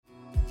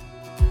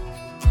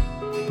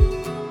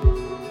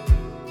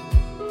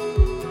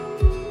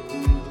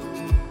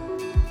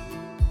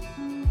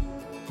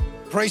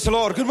Praise the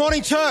Lord. Good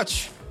morning,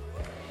 church.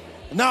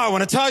 Now, I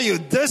want to tell you,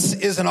 this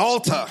is an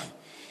altar.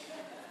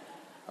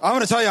 I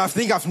want to tell you, I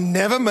think I've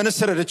never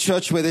ministered at a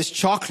church where there's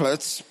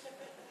chocolates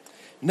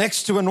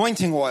next to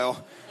anointing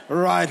oil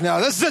right now.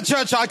 This is a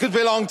church I could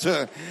belong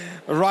to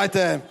right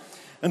there.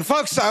 And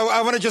folks,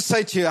 I want to just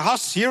say to you, how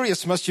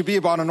serious must you be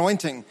about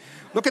anointing?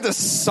 Look at the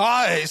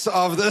size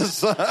of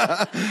this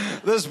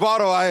this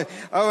bottle. I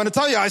want to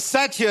tell you, I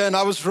sat here and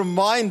I was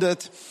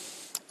reminded,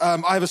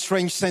 I have a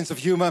strange sense of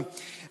humor.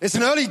 It's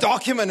an early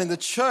document in the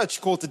church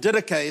called the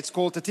Didache. It's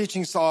called the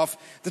Teachings of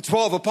the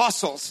 12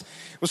 Apostles.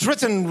 It was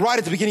written right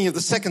at the beginning of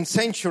the 2nd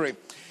century.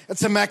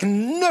 It's a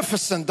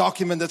magnificent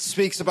document that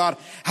speaks about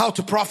how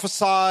to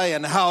prophesy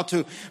and how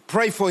to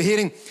pray for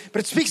healing.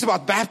 But it speaks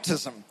about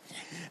baptism.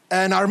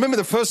 And I remember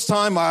the first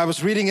time I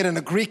was reading it in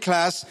a Greek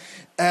class.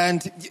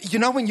 And you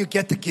know when you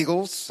get the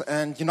giggles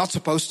and you're not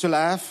supposed to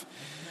laugh?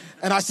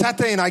 And I sat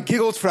there and I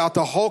giggled throughout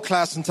the whole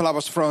class until I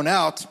was thrown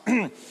out.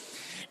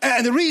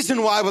 And the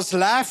reason why I was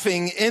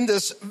laughing in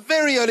this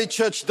very early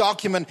church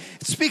document,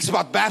 it speaks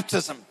about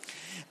baptism.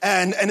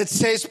 And it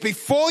says,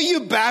 before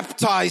you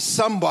baptize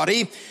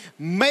somebody,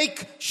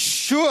 make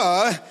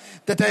sure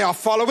that they are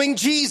following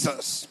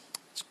Jesus.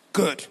 It's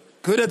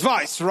good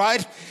advice,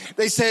 right?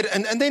 They said,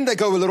 and then they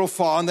go a little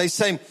far and they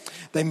say,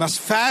 they must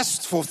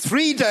fast for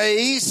 3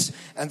 days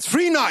and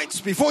 3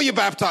 nights before you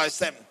baptize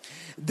them.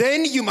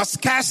 Then you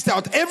must cast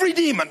out every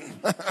demon.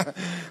 I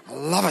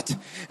love it.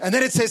 And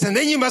then it says, and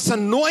then you must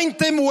anoint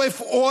them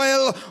with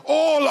oil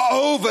all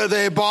over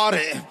their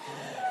body.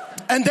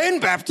 And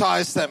then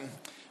baptize them.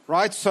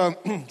 Right? So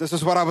this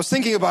is what I was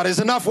thinking about. Is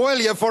enough oil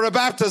here for a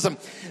baptism?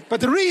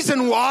 But the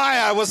reason why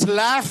I was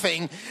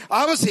laughing,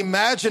 I was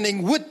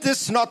imagining, would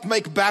this not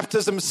make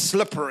baptism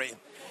slippery?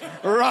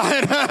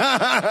 Right?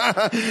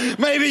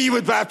 Maybe you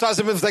would baptize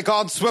them if they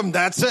can't swim.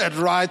 That's it,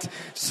 right?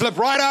 Slip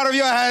right out of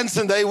your hands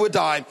and they would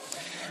die.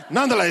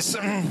 Nonetheless,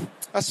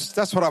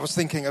 that's what I was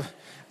thinking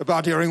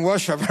about during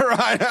worship,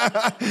 right?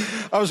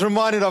 I was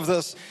reminded of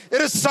this. It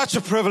is such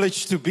a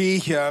privilege to be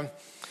here.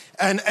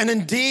 And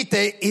indeed,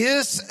 there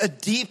is a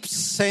deep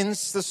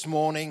sense this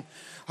morning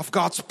of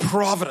God's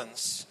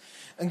providence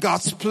and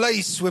God's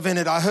place within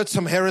it. I heard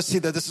some heresy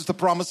that this is the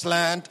promised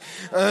land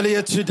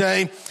earlier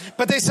today.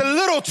 But there's a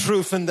little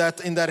truth in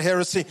that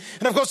heresy.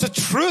 And of course, the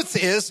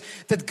truth is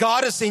that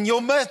God is in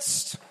your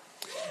midst.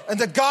 And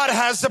that God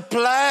has a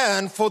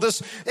plan for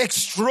this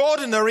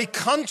extraordinary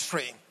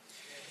country.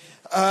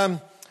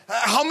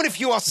 How many of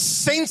you are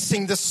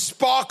sensing the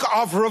spark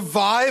of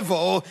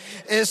revival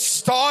is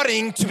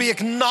starting to be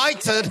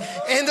ignited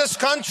in this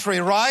country,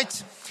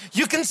 right?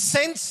 You can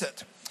sense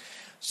it.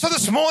 So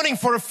this morning,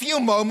 for a few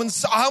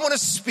moments, I want to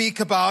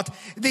speak about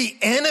the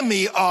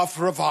enemy of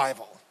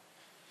revival.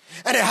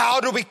 And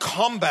how do we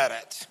combat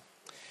it?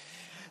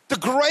 The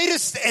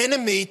greatest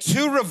enemy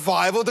to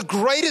revival, the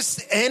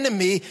greatest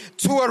enemy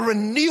to a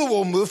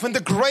renewal movement,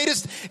 the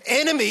greatest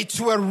enemy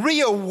to a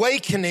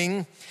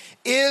reawakening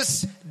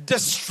is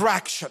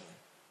distraction.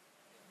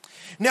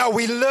 Now,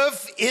 we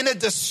live in a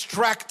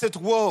distracted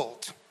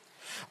world.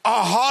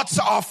 Our hearts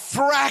are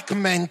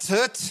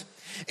fragmented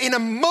in a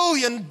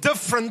million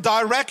different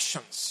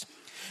directions.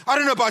 I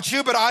don't know about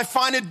you, but I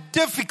find it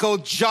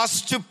difficult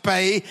just to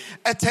pay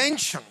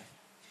attention.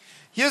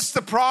 Here's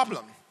the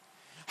problem.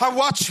 I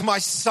watch my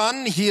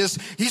son, he's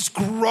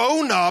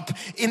grown up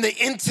in the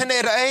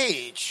internet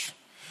age.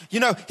 You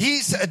know,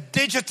 he's a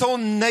digital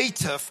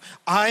native.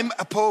 I'm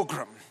a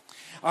pilgrim.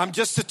 I'm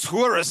just a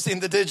tourist in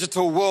the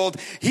digital world.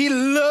 He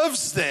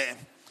lives there.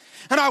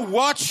 And I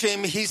watch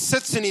him, he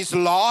sits in his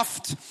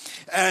loft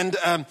and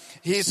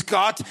he's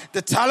got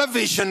the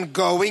television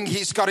going,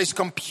 he's got his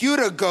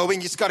computer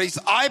going, he's got his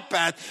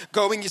iPad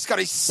going, he's got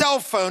his cell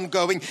phone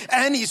going,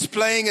 and he's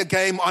playing a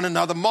game on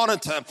another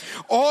monitor,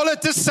 all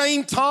at the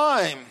same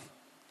time.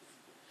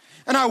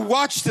 And I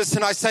watch this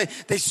and I say,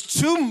 there's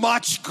too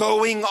much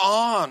going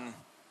on.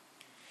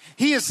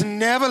 He has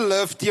never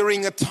lived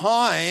during a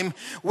time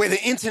where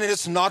the internet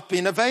has not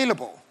been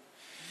available.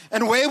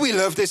 And where we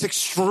live, there's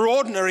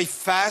extraordinary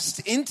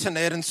fast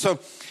internet. And so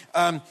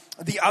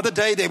the other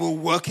day they were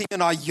working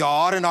in our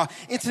yard and our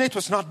internet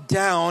was not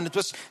down. It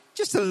was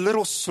just a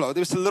little slow. There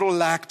was a little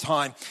lag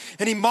time.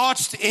 And he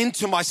marched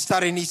into my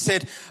study and he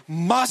said,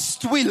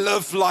 must we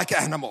live like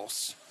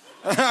animals?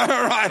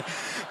 Right.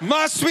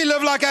 Must we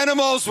live like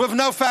animals with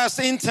no fast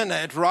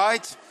internet,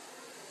 right?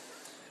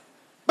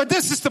 But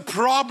this is the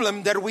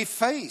problem that we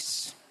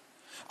face.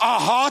 Our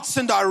hearts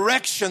and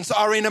directions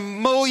are in a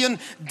million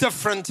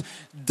different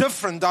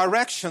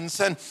directions.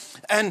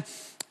 And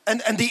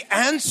the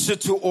answer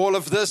to all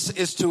of this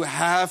is to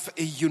have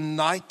a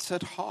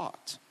united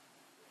heart.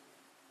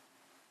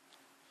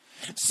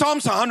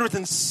 Psalms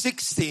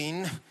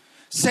 116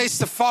 says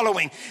the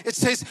following. It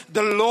says,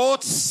 the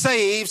Lord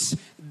saves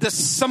the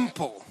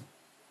simple.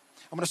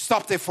 I'm going to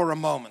stop there for a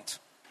moment.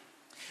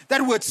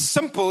 That word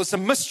simple is a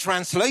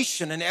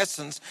mistranslation in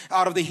essence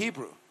out of the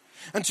Hebrew.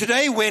 And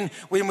today when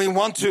we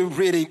want to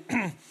really,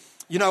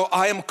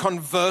 I am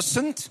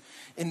conversant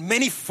in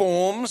many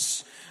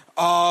forms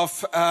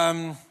of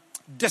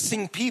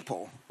dissing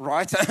people,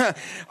 right?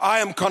 I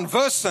am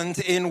conversant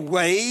in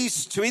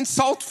ways to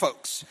insult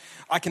folks.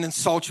 I can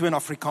insult you in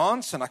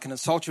Afrikaans, and I can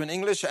insult you in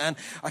English, and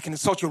I can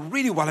insult you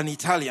really well in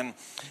Italian.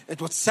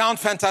 It would sound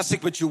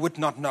fantastic, but you would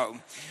not know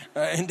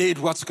indeed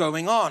what's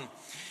going on.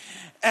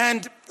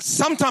 And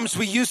sometimes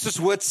we use this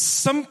word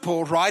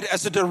simple, right,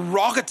 as a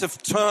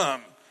derogative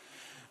term.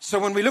 So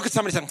when we look at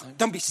somebody saying,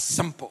 don't be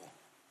simple.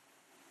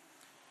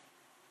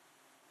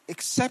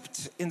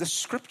 Except in the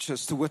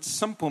scriptures, the word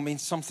simple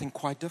means something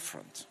quite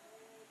different.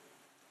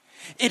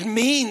 It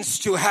means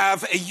to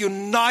have a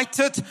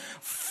united,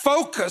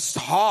 focused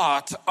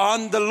heart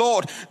on the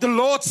Lord. The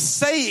Lord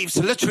saves,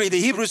 literally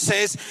the Hebrew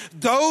says,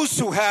 those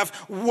who have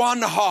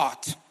one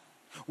heart,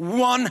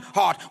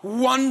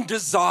 one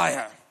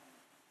desire.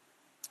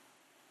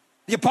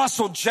 The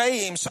Apostle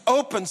James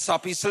opens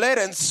up his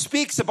letter and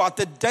speaks about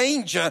the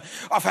danger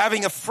of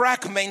having a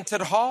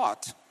fragmented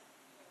heart.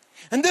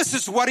 And this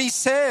is what he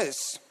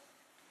says.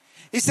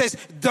 He says,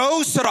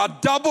 those that are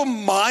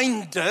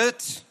double-minded,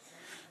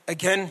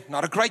 again,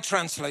 not a great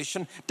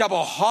translation,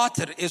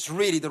 double-hearted is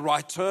really the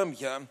right term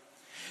here.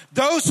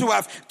 Those who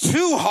have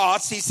two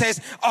hearts, he says,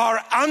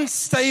 are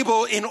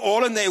unstable in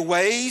all in their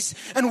ways.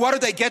 And what do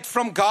they get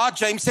from God?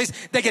 James says,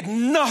 they get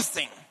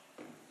nothing.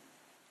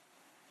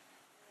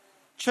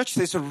 Church,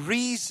 there's a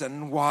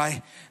reason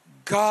why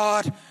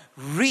God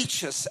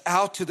reaches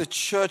out to the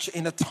church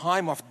in a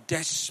time of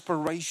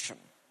desperation.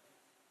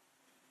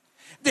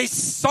 There's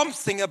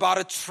something about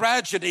a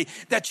tragedy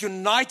that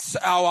unites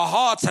our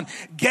hearts and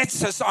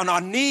gets us on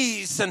our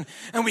knees. And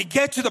we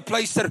get to the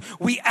place that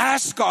we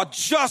ask God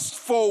just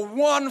for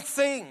one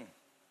thing.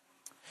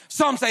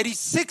 Psalms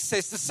 86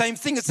 says the same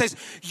thing. It says,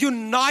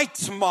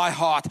 unite my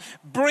heart.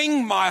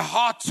 Bring my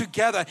heart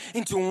together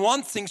into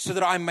one thing so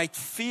that I may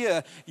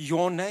fear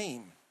your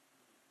name.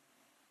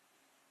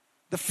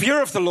 The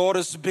fear of the Lord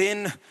has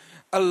been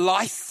a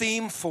life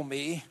theme for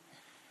me.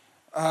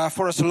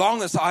 For as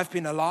long as I've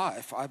been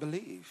alive, I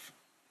believe.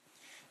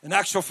 In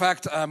actual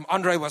fact,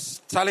 Andre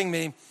was telling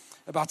me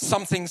about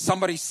something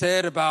somebody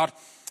said about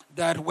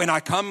that when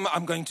I come,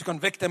 I'm going to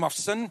convict them of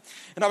sin.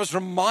 And I was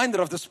reminded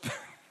of this,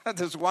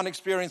 this one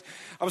experience.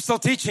 I was still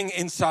teaching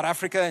in South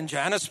Africa, in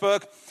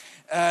Johannesburg.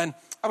 And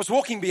I was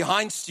walking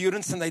behind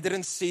students and they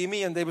didn't see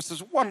me. And there was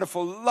this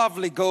wonderful,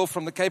 lovely girl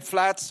from the Cape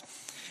Flats.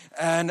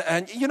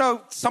 And you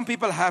know, some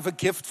people have a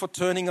gift for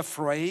turning a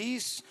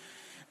phrase.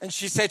 And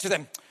she said to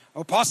them,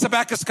 oh, Pastor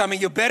Bekker's coming.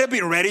 You better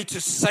be ready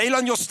to sail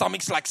on your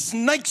stomachs like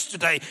snakes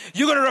today.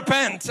 You're going to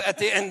repent at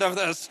the end of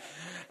this.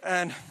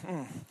 And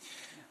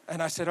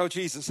I said, oh,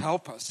 Jesus,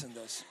 help us in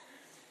this.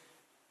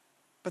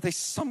 But there's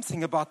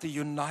something about the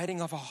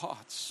uniting of our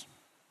hearts.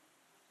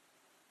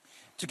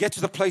 To get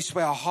to the place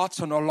where our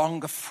hearts are no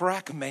longer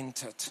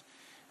fragmented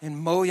in a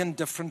million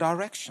different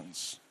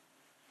directions.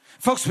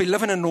 Folks, we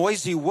live in a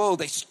noisy world.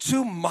 There's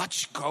too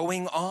much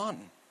going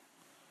on.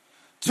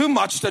 Too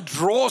much that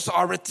draws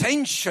our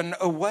attention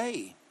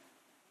away.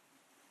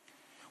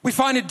 We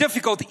find it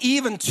difficult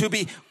even to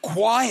be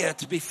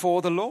quiet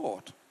before the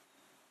Lord.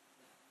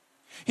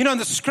 You know, and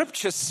the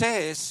scripture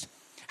says,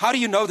 how do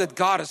you know that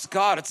God is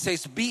God? It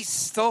says, be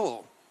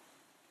still.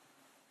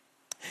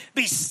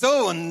 Be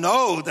still and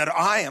know that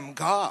I am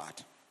God.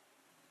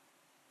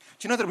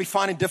 Do you know that we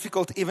find it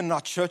difficult even in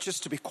our churches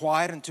to be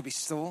quiet and to be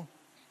still?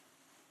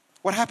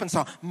 What happens?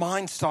 Our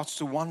mind starts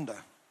to wander.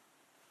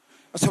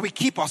 And so we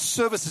keep our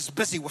services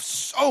busy with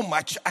so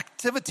much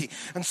activity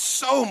and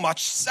so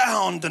much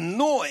sound and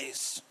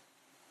noise.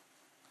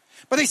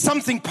 But there's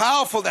something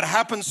powerful that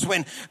happens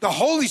when the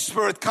Holy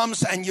Spirit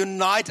comes and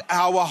unites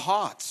our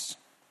hearts.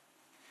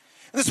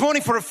 And this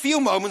morning, for a few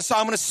moments,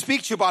 I'm going to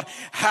speak to you about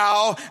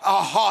how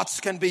our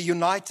hearts can be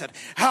united.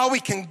 How we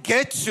can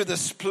get to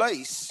this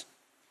place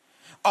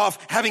of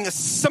having a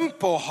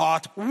simple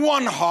heart,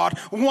 one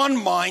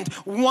mind,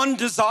 one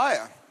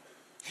desire.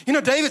 You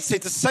know, David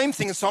said the same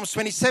thing in Psalms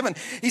 27.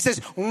 He says,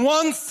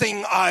 one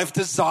thing I've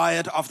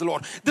desired of the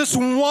Lord. This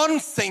one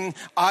thing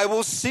I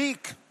will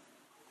seek.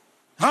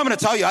 I'm going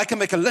to tell you, I can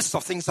make a list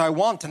of things I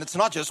want, and it's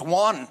not just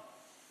one.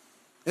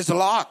 There's a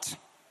lot.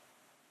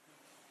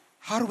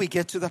 How do we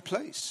get to that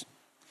place?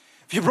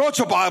 If you brought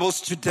your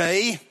Bibles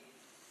today,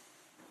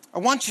 I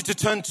want you to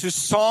turn to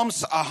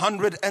Psalms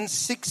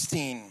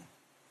 116.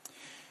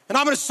 And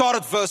I'm going to start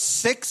at verse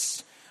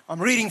 6.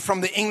 I'm reading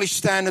from the English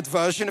Standard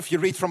Version. If you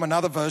read from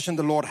another version,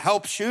 the Lord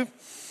helps you.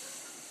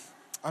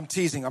 I'm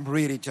teasing. I'm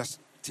really just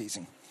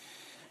teasing.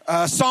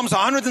 Psalms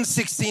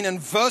 116 and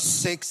verse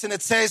 6. And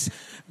it says,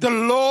 the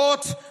Lord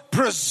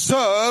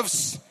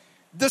preserves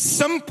the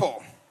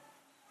simple.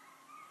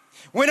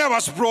 When I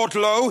was brought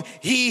low,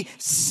 he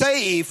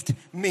saved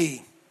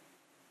me.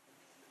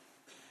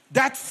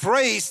 That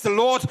phrase, the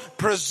Lord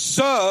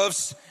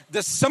preserves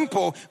the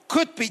simple,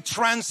 could be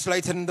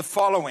translated in the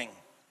following.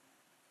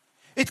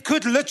 It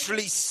could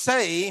literally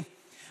say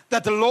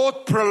that the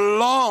Lord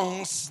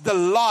prolongs the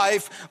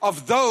life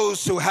of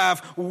those who have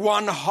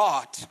one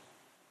heart.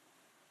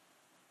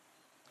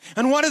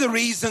 And one of the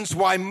reasons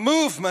why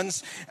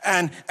movements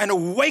and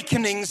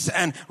awakenings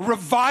and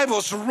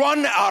revivals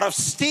run out of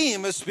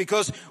steam is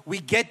because we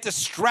get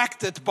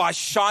distracted by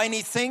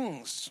shiny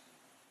things.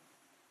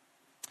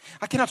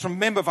 I cannot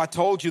remember if I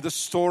told you the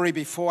story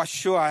before.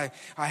 Sure I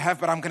have,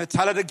 but I'm going to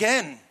tell it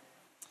again.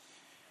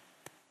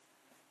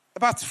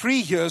 About 3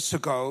 years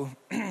ago,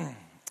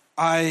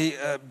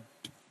 I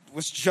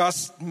was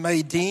just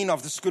made Dean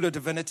of the School of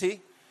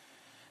Divinity,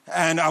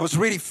 and I was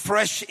really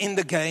fresh in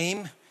the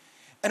game.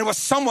 And it was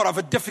somewhat of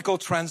a difficult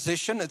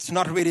transition. It's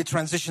not really a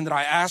transition that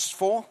I asked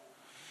for.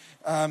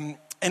 And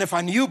if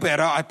I knew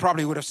better, I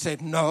probably would have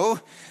said no.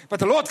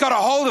 But the Lord got a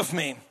hold of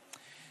me.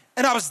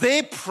 And I was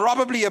there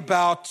probably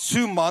about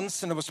 2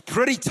 months, and it was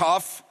pretty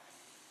tough.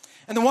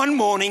 And then one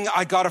morning,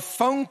 I got a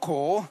phone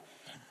call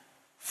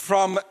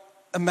from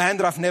a man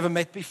that I've never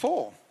met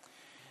before.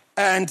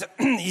 And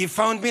he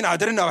phoned me, and I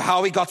didn't know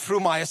how he got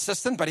through my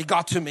assistant, but he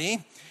got to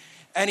me.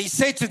 And he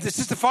said this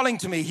is the following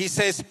to me. He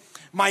says,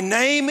 "My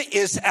name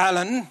is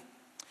Alan.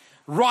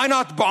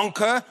 Reinhard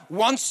Bekker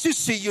wants to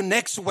see you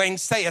next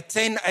Wednesday at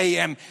 10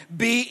 a.m.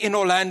 Be in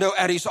Orlando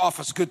at his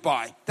office.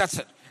 Goodbye." That's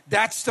it.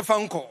 That's the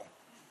phone call.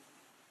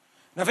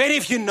 Now, if any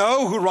of you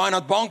know who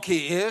Reinhard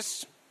Bekker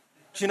is,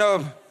 do you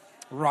know?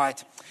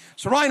 Right.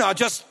 So Reinhard,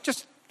 just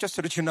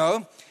so that you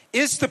know,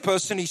 is the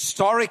person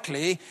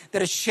historically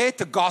that has shared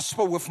the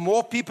gospel with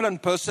more people in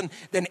person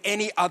than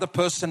any other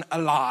person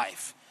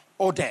alive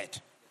or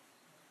dead.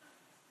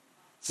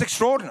 It's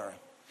extraordinary.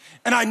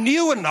 And I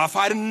knew enough,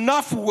 I had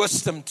enough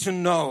wisdom to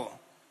know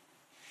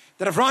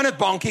that if Reinhard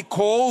Bekker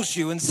calls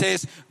you and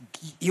says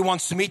he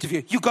wants to meet with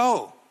you, you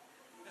go.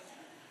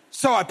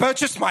 So I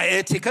purchased my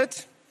air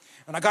ticket,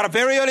 and I got up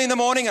very early in the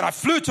morning, and I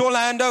flew to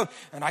Orlando,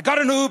 and I got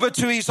an Uber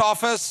to his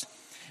office,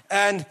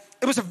 and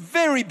it was a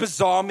very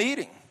bizarre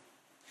meeting.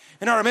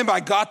 And I remember I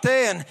got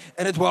there,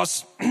 and it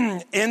was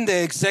in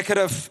the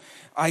executive,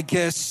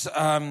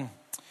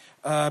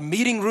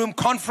 meeting room,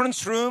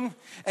 conference room,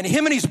 and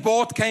him and his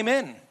board came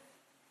in.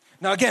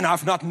 Now, again,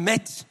 I've not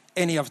met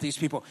any of these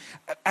people.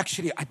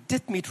 Actually, I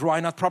did meet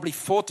Reinhard probably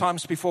 4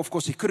 times before. Of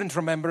course, he couldn't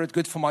remember it.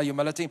 Good for my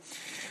humility.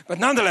 But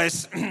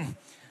nonetheless,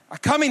 I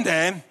come in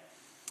there,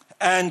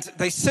 and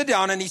they sit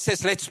down, and he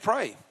says, "Let's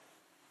pray."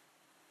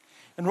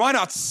 And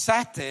Reinhard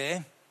sat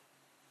there,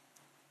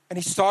 and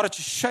he started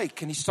to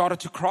shake, and he started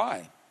to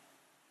cry.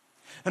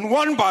 And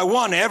one by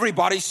one,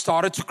 everybody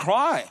started to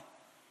cry.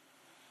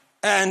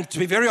 And to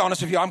be very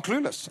honest with you, I'm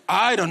clueless.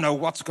 I don't know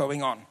what's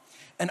going on.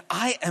 And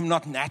I am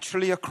not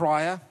naturally a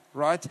crier,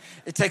 right?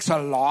 It takes a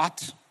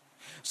lot.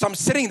 So I'm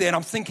sitting there and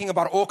I'm thinking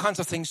about all kinds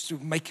of things to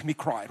make me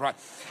cry, right?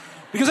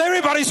 Because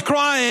everybody's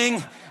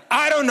crying.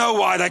 I don't know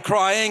why they're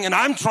crying, and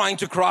I'm trying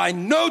to cry.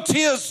 No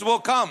tears will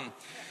come.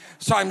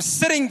 So I'm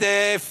sitting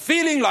there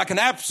feeling like an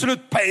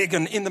absolute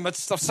pagan in the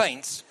midst of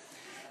saints.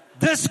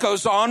 This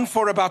goes on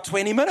for about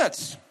 20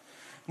 minutes.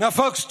 Now,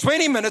 folks,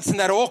 20 minutes in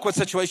that awkward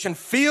situation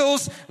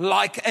feels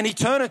like an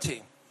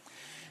eternity.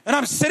 And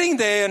I'm sitting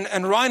there,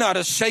 and Reinhard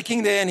is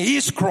shaking there, and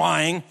he's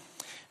crying.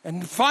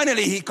 And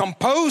finally, he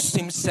composed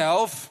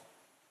himself.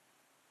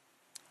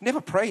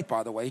 Never prayed,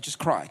 by the way, he just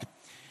cried.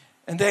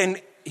 And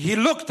then he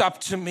looked up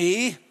to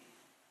me,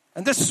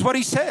 and this is what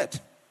he said.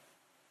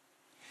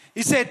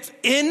 He said,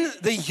 "In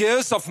the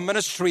years of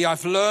ministry,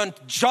 I've learned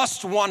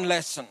just one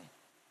lesson."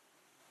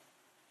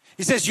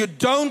 He says, "You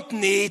don't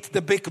need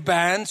the big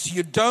bands.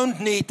 You don't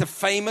need the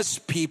famous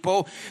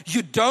people.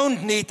 You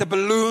don't need the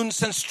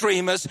balloons and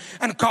streamers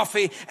and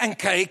coffee and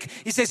cake."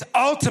 He says,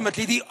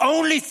 ultimately, the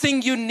only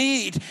thing you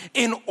need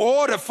in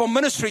order for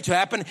ministry to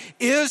happen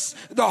is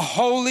the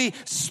Holy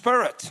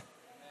Spirit.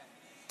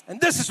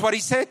 And this is what he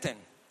said then.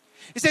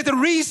 He said, "The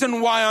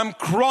reason why I'm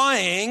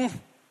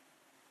crying,"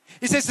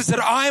 he says, "is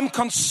that I'm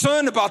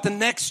concerned about the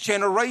next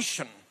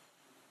generation.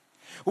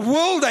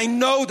 Will they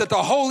know that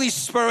the Holy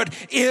Spirit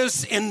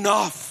is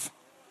enough?"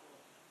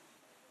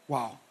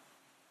 Wow.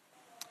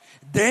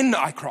 Then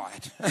I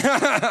cried.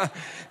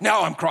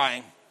 Now I'm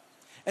crying.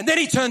 And then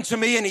he turned to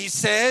me and he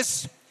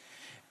says,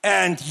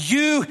 "And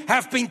you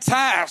have been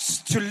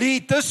tasked to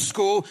lead this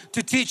school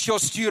to teach your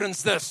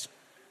students this.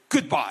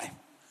 Goodbye."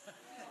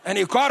 And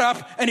he got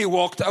up and he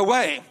walked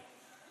away.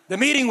 The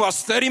meeting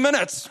was 30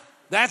 minutes.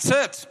 That's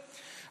it.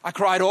 I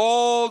cried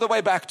all the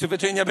way back to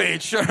Virginia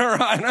Beach,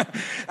 right?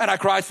 And I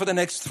cried for the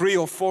next 3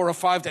 or 4 or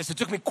 5 days. It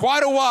took me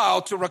quite a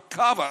while to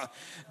recover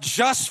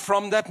just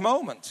from that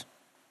moment.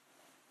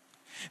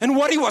 And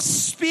what he was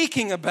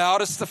speaking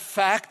about is the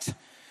fact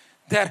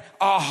that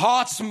our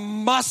hearts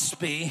must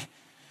be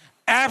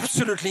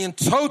absolutely and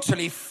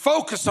totally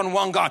focused on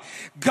one God.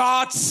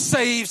 God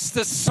saves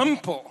the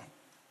simple.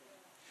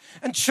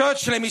 And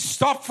church, let me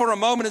stop for a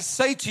moment and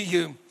say to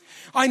you,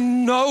 I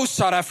know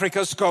South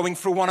Africa is going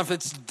through one of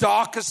its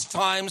darkest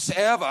times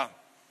ever.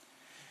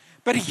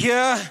 But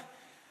here,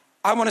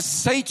 I want to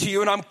say to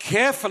you, and I'm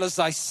careful as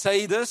I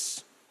say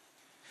this,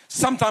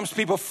 sometimes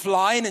people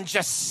fly in and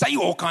just say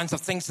all kinds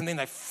of things and then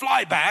they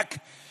fly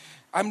back.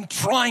 I'm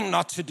trying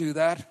not to do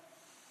that.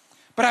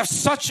 But I have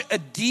such a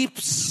deep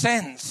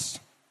sense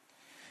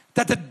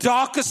that the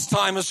darkest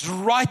time is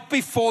right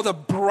before the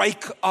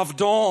break of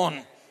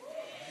dawn.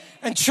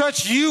 And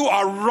church, you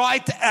are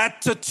right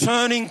at the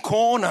turning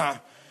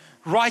corner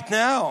right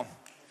now.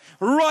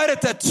 Right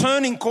at that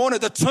turning corner.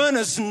 The turn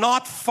is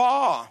not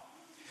far.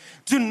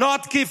 Do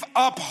not give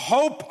up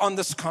hope on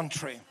this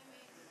country.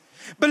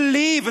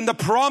 Believe in the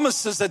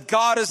promises that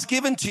God has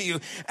given to you.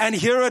 And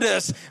here it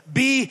is.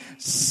 Be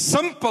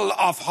simple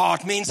of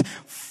heart means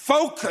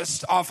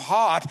focused of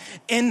heart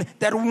in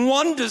that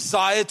one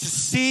desire to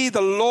see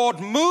the Lord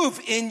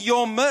move in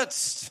your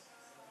midst.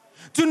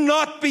 Do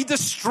not be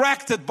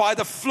distracted by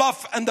the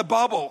fluff and the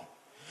bubble.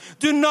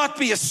 Do not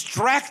be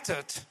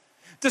distracted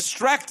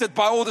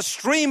by all the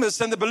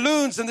streamers and the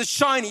balloons and the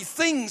shiny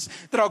things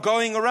that are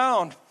going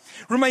around.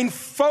 Remain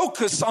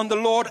focused on the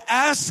Lord,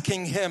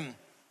 asking Him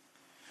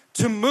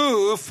to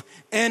move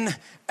in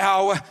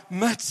our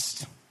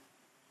midst.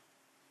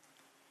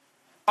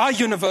 Our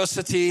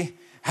university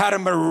had a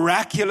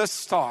miraculous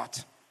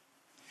start.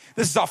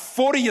 This is our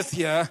 40th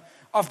year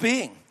of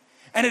being.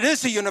 And it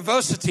is a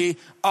university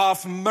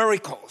of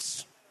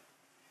miracles.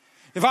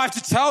 If I have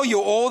to tell you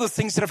all the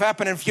things that have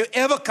happened, and if you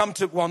ever come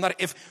to,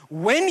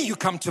 when you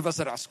come to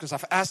visit us, because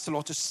I've asked the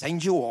Lord to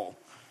send you all,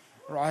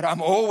 right?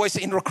 I'm always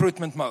in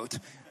recruitment mode.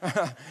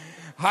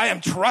 I am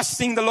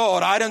trusting the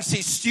Lord. I don't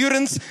see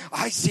students.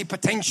 I see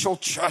potential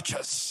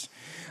churches.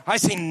 I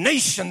see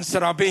nations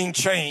that are being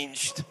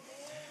changed.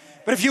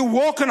 But if you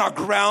walk on our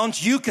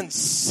ground, you can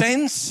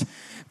sense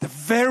the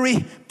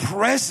very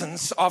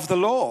presence of the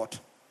Lord.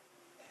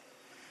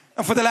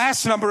 And for the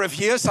last number of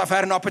years, I've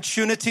had an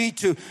opportunity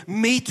to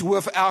meet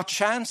with our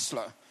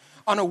chancellor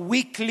on a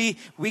weekly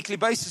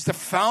basis, the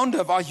founder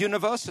of our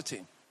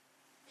university.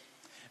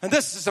 And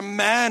this is a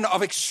man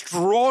of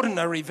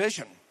extraordinary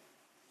vision.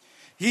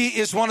 He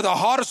is one of the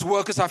hardest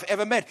workers I've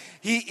ever met.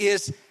 He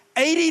is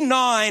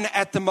 89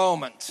 at the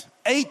moment,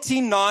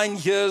 89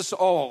 years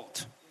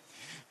old.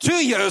 2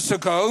 years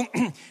ago,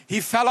 he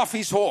fell off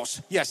his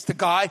horse. Yes, the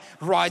guy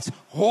rides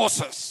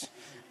horses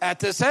at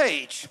this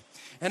age.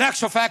 In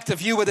actual fact,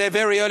 if you were there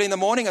very early in the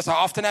morning, as I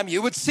often am,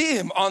 you would see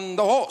him on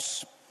the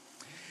horse.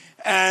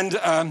 And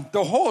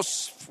the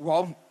horse,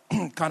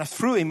 kind of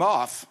threw him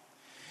off.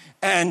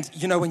 And,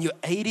 you know, when you're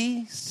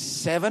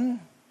 87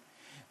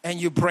 and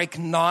you break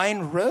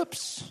 9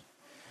 ribs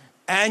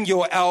and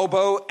your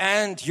elbow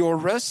and your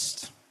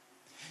wrist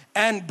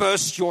and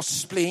burst your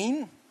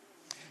spleen,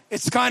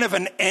 it's kind of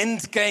an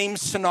end game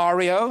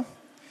scenario.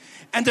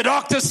 And the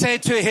doctor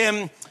said to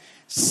him,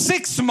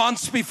 6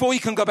 months before you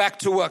can go back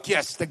to work.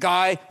 Yes, the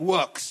guy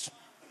works.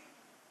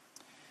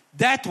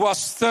 That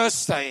was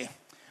Thursday.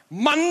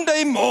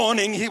 Monday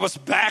morning, he was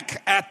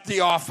back at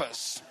the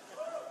office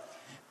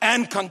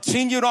and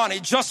continued on. He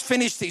just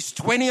finished his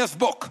 20th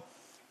book.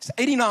 He's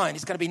 89.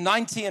 He's going to be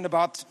 90 in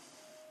about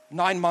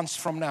 9 months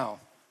from now.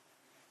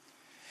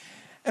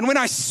 And when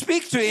I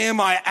speak to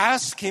him, I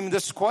ask him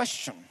this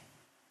question.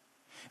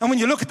 And when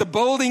you look at the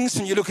buildings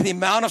and you look at the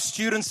amount of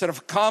students that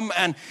have come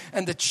and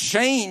the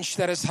change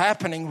that is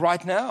happening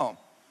right now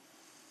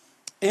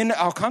in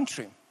our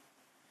country,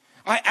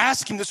 I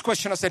asked him this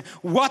question. I said,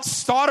 what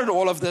started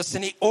all of this?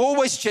 And he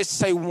always just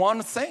say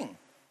one thing.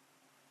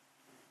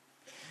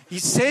 He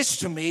says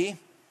to me,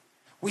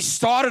 we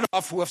started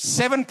off with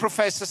 7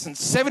 professors and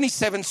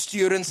 77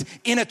 students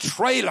in a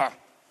trailer,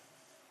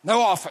 no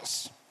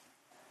office.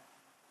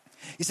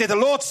 He said, the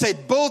Lord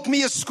said, build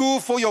me a school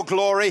for your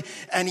glory.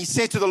 And he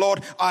said to the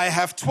Lord, I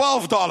have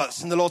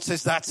 $12. And the Lord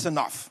says, that's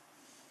enough.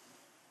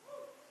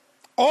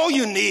 All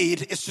you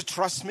need is to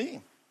trust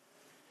me.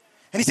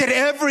 And he said,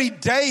 every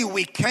day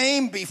we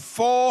came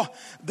before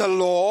the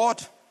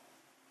Lord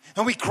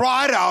and we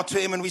cried out to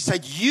him and we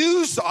said,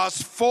 use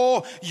us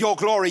for your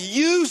glory.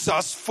 Use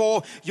us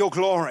for your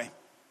glory.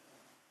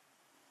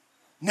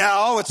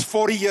 Now it's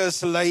 40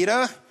 years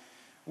later.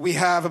 We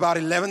have about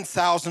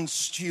 11,000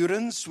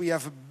 students. We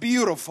have a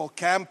beautiful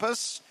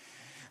campus.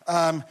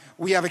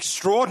 We have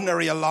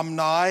extraordinary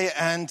alumni.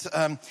 And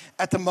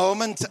at the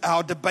moment,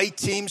 our debate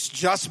teams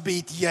just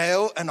beat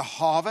Yale and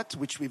Harvard,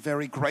 which we're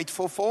very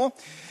grateful for.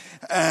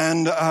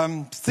 And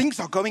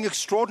things are going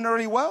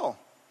extraordinarily well.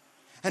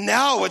 And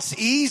now it's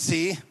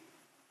easy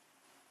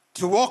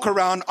to walk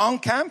around on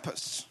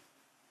campus.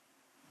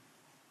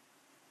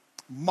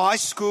 My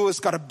school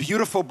has got a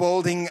beautiful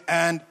building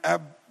and a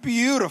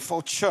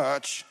beautiful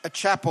church, a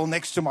chapel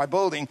next to my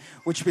building,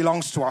 which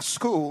belongs to our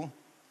school.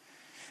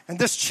 And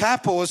this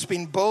chapel has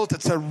been built,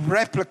 it's a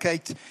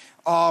replicate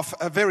of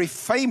a very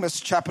famous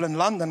chapel in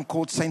London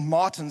called St.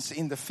 Martin's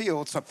in the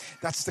Fields. So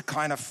that's the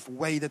kind of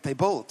way that they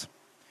built.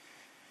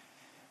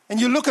 And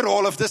you look at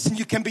all of this and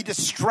you can be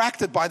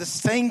distracted by the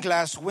stained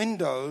glass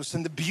windows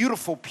and the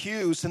beautiful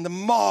pews and the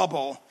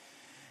marble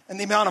and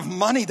the amount of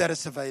money that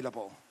is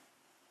available.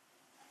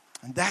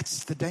 And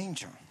that's the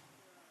danger.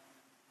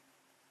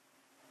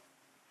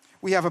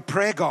 We have a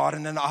prayer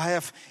garden, and I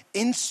have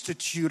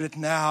instituted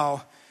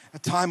now a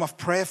time of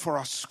prayer for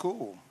our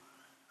school.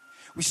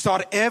 We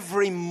start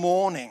every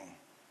morning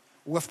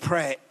with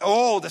prayer.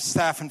 All the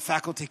staff and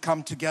faculty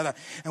come together,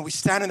 and we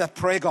stand in that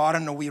prayer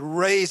garden, and we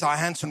raise our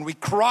hands, and we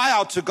cry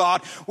out to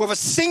God with a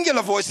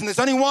singular voice, and there's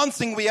only one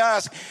thing we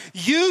ask.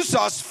 Use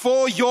us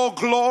for your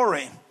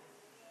glory.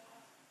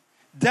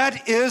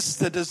 That is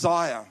the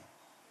desire.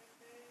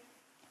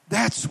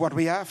 That's what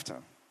we're after.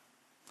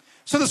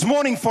 So this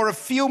morning, for a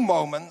few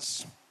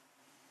moments,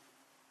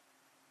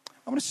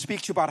 I want to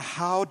speak to you about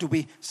how do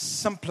we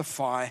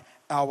simplify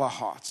our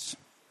hearts.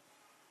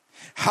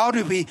 How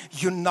do we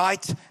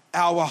unite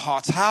our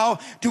hearts? How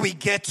do we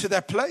get to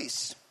that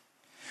place?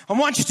 I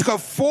want you to go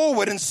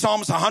forward in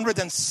Psalms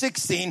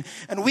 116,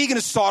 and we're going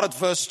to start at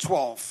verse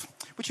 12.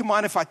 Would you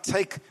mind if I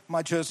take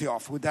my jersey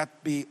off? Would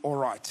that be all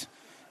right?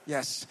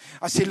 Yes.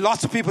 I see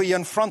lots of people here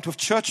in front with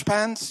church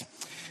pants.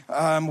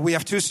 We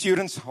have 2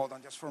 students. Hold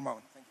on just for a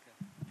moment. Thank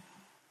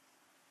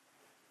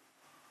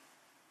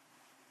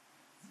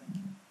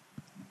you.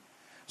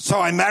 So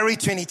I'm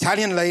married to an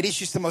Italian lady.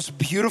 She's the most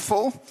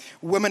beautiful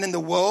woman in the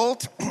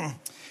world.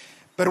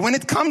 But when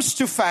it comes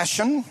to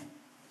fashion,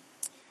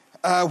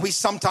 we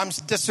sometimes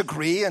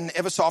disagree. And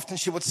ever so often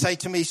she would say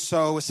to me,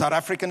 so a South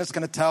African is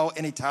going to tell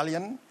an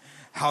Italian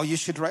how you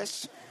should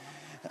dress.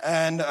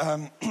 And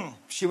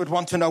she would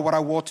want to know what I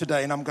wore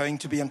today, and I'm going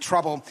to be in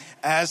trouble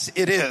as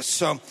it is.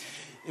 So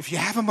if you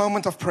have a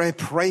moment of prayer,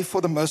 pray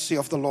for the mercy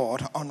of the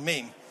Lord on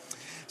me.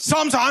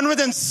 Psalms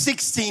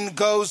 116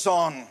 goes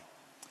on.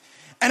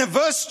 And in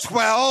verse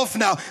 12,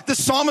 now the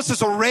psalmist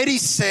has already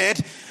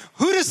said,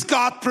 who does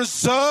God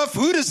preserve?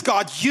 Who does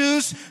God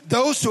use?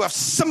 Those who have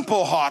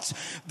simple hearts.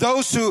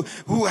 Those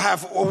who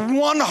have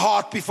one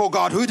heart before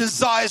God, who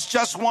desires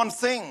just one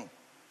thing.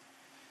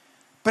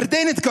 But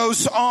then it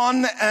goes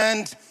on,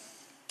 and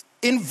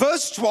in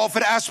verse 12,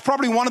 it asks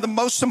probably one of the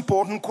most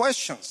important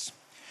questions.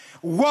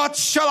 What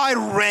shall I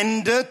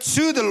render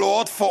to the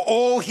Lord for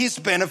all his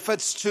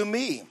benefits to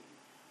me?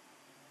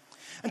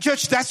 And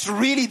church, that's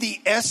really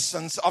the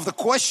essence of the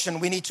question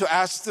we need to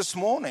ask this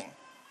morning.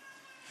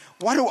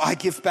 What do I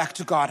give back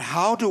to God?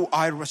 How do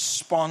I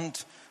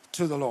respond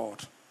to the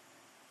Lord?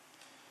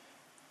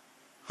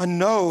 I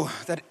know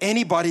that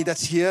anybody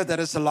that's here that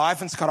is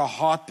alive and's got a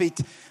heartbeat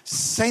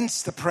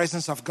sensed the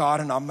presence of God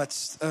in our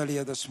midst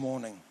earlier this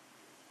morning.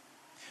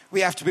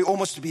 We have to be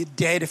almost to be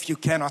dead if you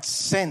cannot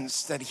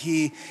sense that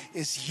he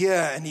is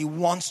here and he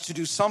wants to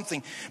do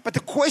something. But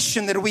the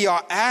question that we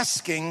are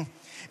asking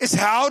is,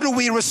 how do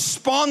we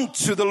respond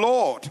to the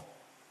Lord?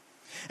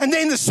 And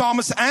then the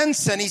psalmist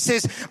answers and he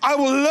says, I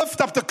will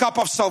lift up the cup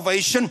of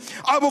salvation.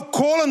 I will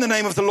call on the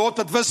name of the Lord.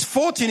 But verse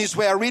 14 is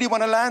where I really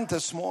want to land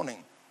this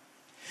morning.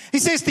 He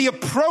says the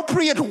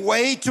appropriate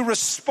way to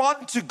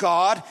respond to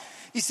God,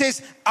 he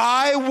says,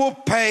 I will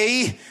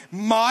pay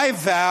my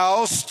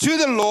vows to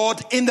the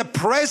Lord in the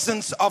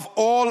presence of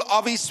all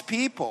of his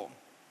people.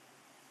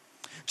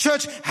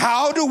 Church,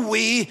 how do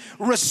we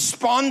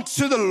respond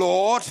to the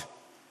Lord?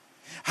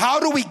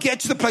 How do we get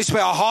to the place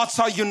where our hearts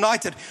are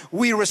united?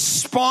 We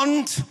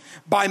respond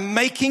by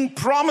making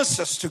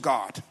promises to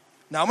God.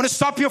 Now I'm going to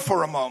stop here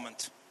for a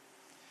moment.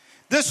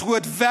 This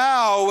word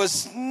vow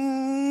is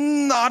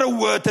not a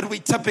word that we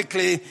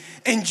typically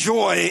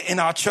enjoy in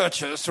our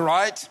churches,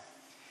 right?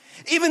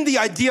 Even the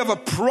idea of a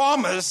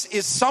promise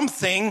is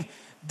something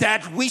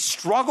that we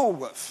struggle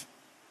with.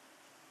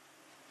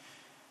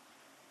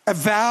 A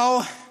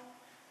vow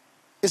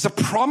is a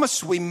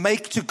promise we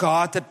make to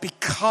God that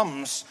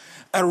becomes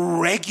a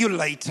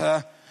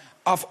regulator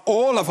of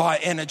all of our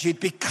energy. It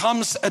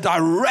becomes a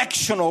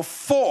directional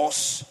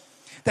force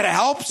that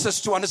helps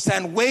us to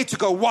understand where to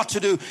go, what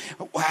to do,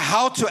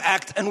 how to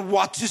act, and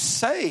what to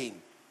say.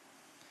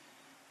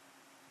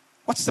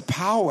 What's the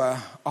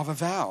power of a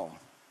vow?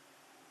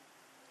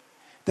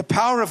 The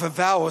power of a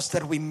vow is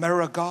that we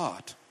mirror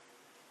God.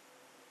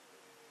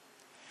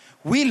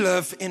 We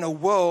live in a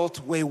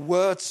world where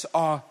words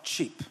are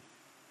cheap.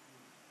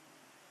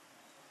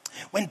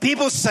 When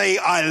people say,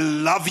 I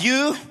love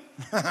you,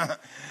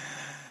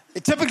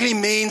 it typically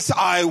means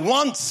I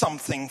want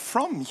something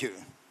from you.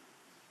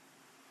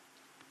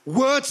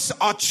 Words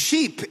are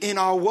cheap in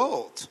our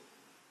world.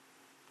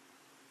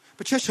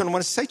 But church, I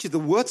want to say to you, the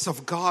words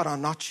of God are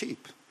not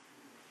cheap.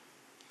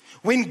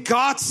 When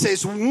God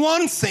says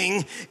one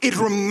thing, it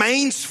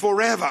remains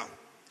forever.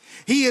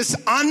 He is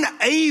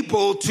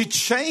unable to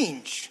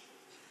change.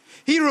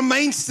 He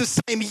remains the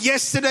same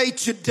yesterday,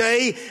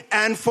 today,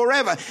 and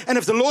forever. And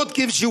if the Lord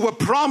gives you a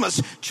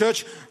promise,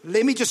 church,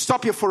 let me just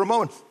stop here for a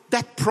moment.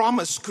 That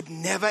promise could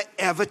never,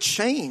 ever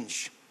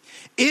change.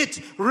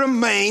 It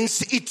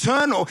remains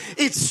eternal.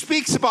 It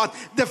speaks about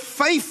the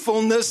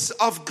faithfulness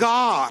of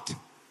God.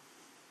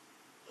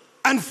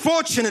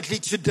 Unfortunately,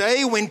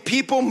 today, when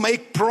people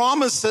make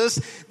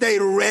promises, they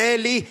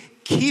rarely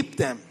keep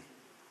them.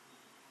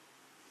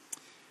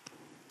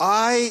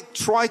 I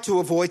try to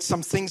avoid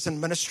some things in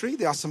ministry.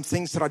 There are some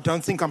things that I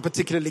don't think I'm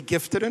particularly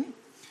gifted in.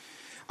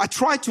 I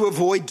try to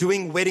avoid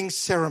doing wedding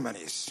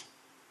ceremonies.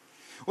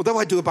 Although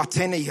I do about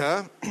 10 a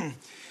year,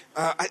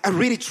 I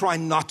really try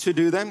not to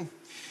do them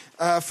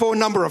for a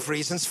number of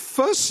reasons.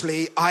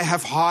 Firstly, I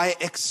have high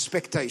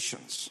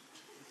expectations.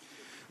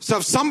 So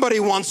if somebody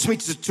wants me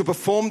to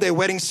perform their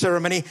wedding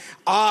ceremony,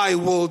 I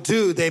will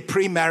do their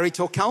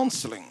premarital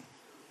counseling.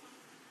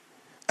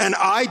 And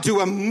I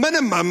do a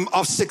minimum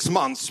of 6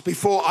 months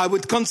before I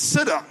would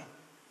consider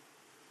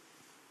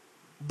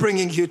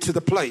bringing you to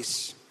the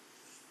place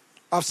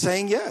of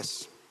saying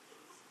yes.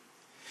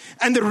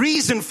 And the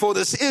reason for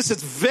this is that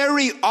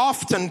very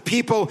often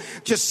people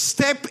just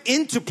step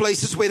into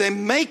places where they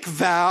make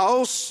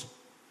vows,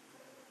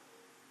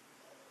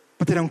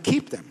 but they don't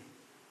keep them.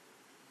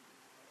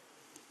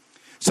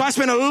 So I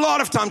spend a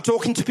lot of time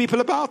talking to people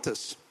about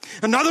this.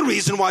 Another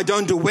reason why I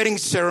don't do wedding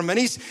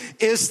ceremonies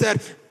is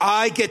that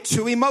I get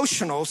too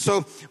emotional.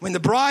 So when the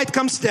bride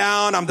comes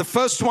down, I'm the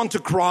first one to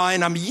cry,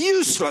 and I'm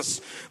useless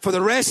for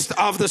the rest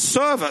of the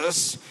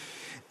service.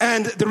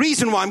 And the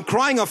reason why I'm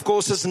crying, of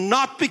course, is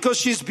not because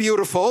she's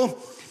beautiful.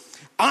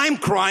 I'm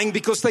crying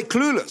because they're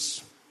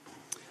clueless.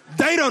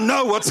 They don't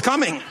know what's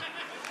coming.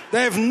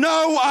 They have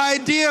no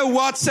idea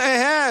what's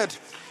ahead.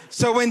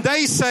 So when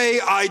they say,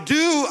 I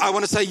do, I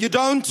want to say, you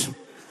don't.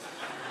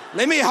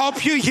 Let me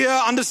help you here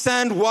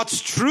understand what's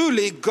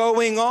truly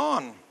going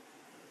on.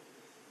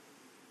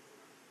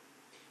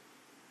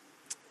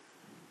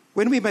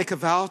 When we make a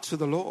vow to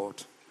the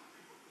Lord,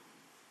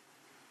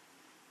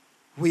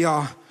 we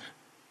are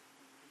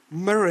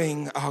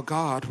mirroring our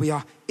God. We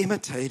are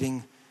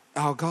imitating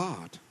our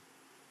God.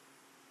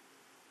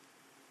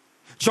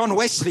 John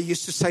Wesley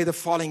used to say the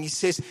following. He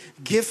says,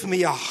 give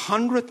me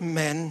 100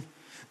 men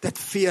that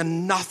fear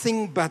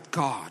nothing but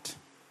God,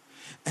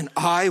 and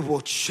I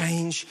will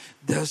change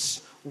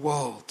this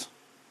world.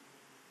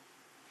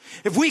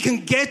 If we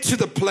can get to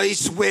the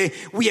place where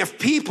we have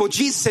people,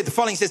 Jesus said the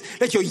following, he says,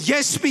 let your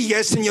yes be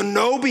yes and your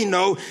no be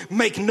no.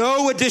 Make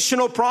no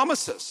additional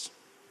promises.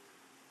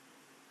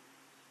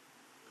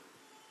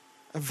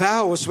 A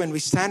vow is when we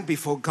stand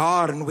before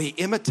God and we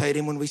imitate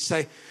Him, when we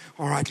say,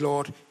 all right,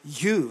 Lord,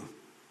 you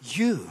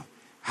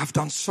have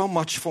done so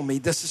much for me.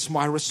 This is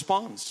my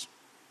response.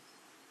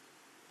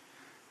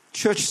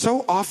 Church,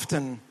 so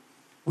often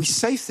we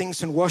say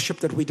things in worship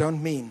that we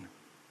don't mean.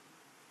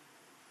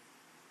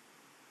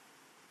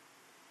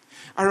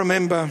 I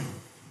remember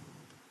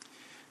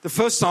the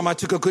first time I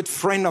took a good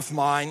friend of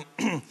mine,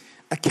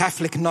 a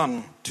Catholic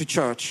nun, to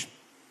church.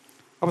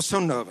 I was so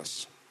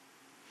nervous.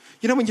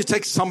 You know, when you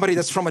take somebody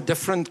that's from a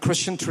different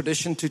Christian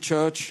tradition to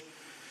church,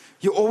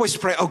 you always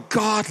pray, oh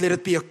God, let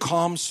it be a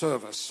calm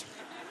service.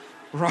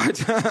 Right?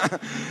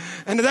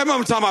 And at that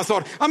moment in time, I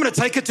thought, I'm going to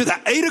take it to the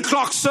 8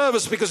 o'clock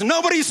service because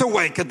nobody's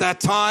awake at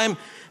that time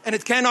and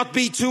it cannot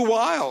be too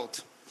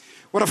wild.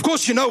 Well, of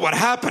course, you know what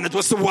happened. It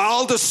was the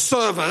wildest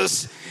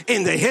service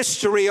in the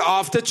history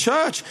of the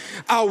church.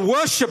 Our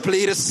worship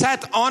leader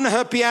sat on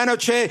her piano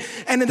chair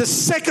and in the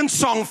second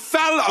song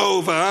fell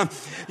over,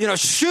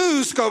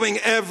 shoes going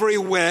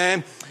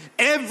everywhere.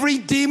 Every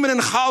demon in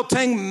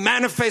Gauteng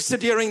manifested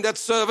during that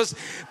service.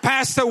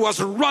 Pastor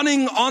was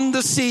running on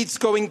the seats,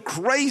 going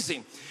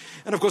crazy.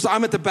 And of course,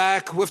 I'm at the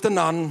back with the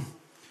nun.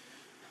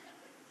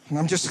 And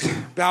I'm just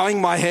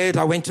bowing my head.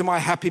 I went to my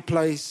happy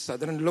place. I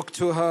didn't look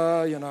to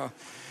her,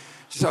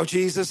 So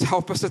Jesus,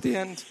 help us at the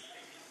end.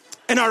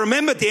 And I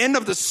remember at the end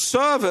of the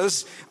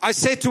service, I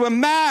said to her,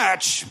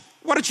 Madge,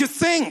 what did you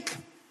think?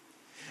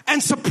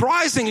 And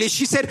surprisingly,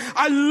 she said,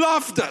 I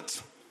loved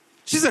it.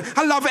 She said,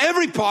 I love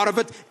every part of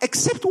it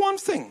except one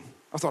thing.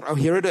 I thought, oh,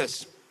 here it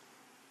is.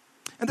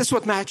 And that's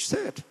what Madge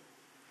said.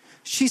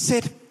 She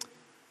said,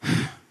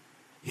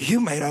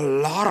 you made a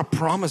lot of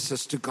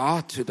promises to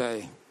God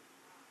today.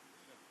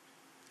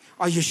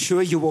 Are you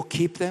sure you will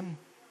keep them?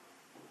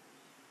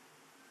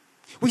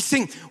 We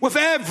sing, with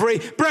every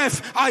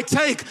breath I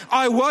take,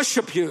 I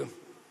worship you.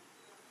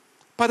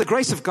 By the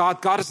grace of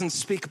God, God doesn't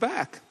speak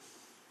back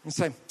and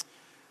say,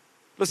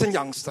 listen,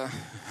 youngster,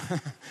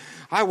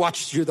 I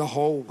watched you the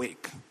whole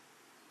week.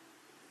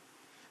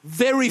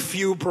 Very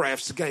few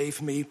breaths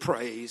gave me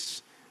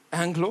praise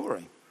and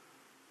glory.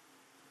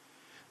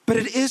 But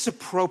it is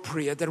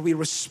appropriate that we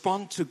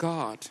respond to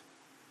God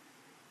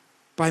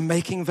by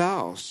making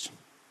vows.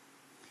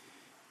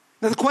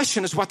 Now the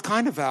question is, what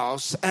kind of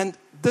vows? And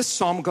this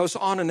psalm goes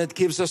on and it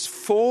gives us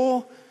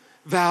 4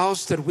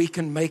 vows that we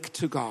can make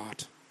to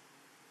God.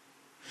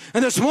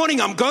 And this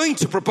morning I'm going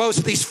to propose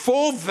that these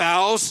 4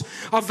 vows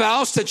are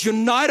vows that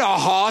unite our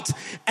heart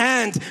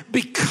and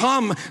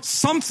become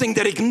something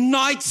that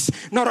ignites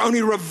not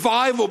only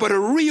revival but a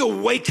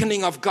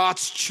reawakening of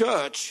God's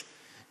church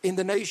in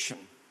the nation.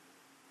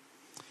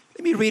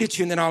 Let me read it to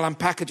you and then I'll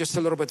unpack it just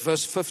a little bit.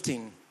 Verse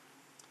 15.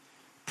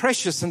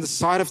 Precious in the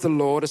sight of the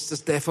Lord is the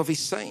death of His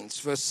saints.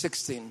 Verse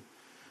 16.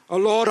 O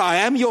Lord, I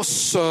am your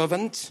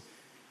servant.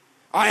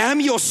 I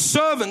am your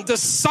servant, the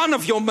son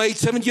of your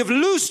maidservant. You've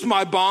loosed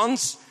my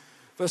bonds.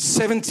 Verse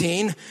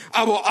 17,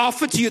 I will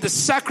offer to you the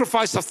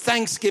sacrifice of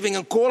thanksgiving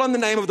and call on the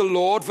name of the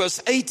Lord.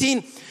 Verse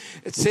 18,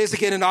 it says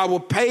again, and I will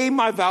pay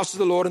my vows to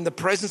the Lord in the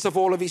presence of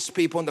all of His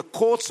people, in the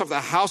courts of the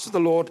house of the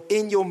Lord,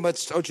 in your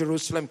midst, O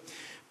Jerusalem.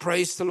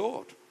 Praise the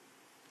Lord.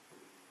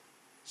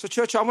 So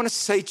church, I want to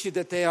say to you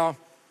that there are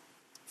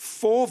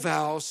 4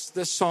 vows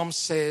this psalm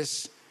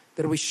says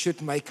that we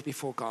should make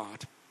before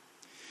God.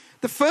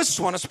 The first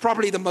one is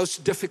probably the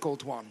most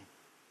difficult one.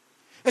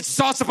 It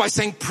starts off by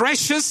saying,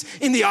 precious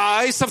in the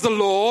eyes of the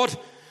Lord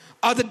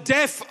are the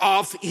death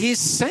of His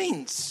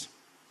saints.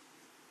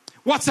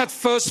 What's that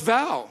first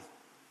vow?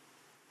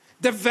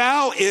 The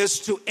vow is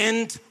to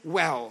end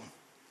well.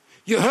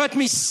 You heard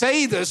me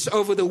say this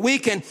over the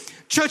weekend.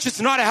 Church,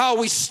 it's not how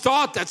we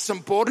start that's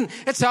important.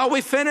 It's how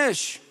we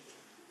finish.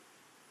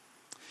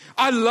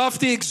 I love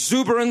the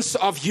exuberance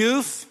of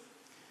youth.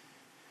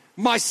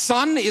 My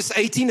son is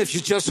 18, if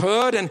you just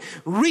heard, and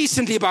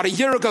recently, about a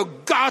year ago,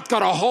 God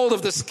got a hold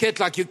of this kid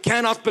like you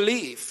cannot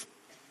believe.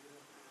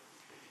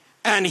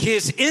 And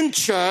he's in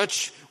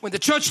church. When the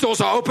church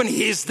doors are open,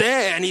 he's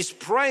there and he's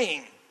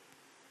praying.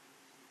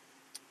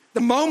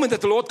 The moment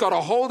that the Lord got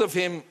a hold of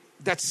him,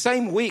 that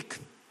same week,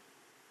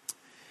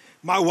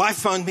 my wife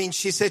phoned me and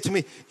she said to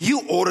me,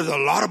 "You ordered a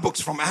lot of books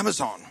from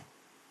Amazon."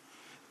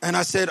 And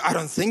I said, "I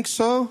don't think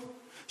so."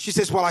 She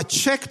says, "Well, I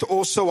checked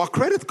also our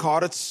credit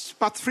card. It's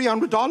about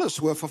 $300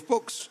 worth of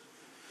books."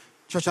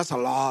 Church, that's a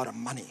lot of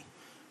money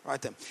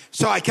right there.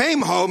 So I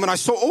came home and I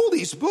saw all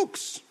these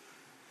books.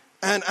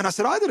 And I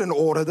said, "I didn't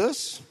order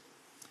this."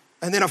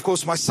 And then, of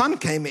course, my son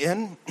came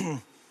in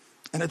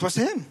and it was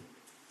him.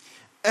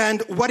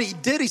 And what he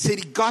did, he said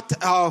he got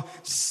our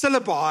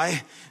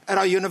syllabi at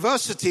our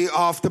university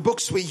of the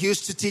books we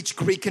used to teach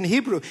Greek and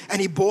Hebrew.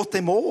 And he bought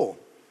them all.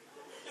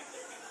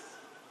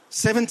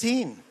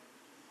 17.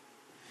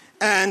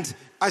 And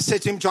I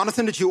said to him,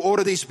 "Jonathan, did you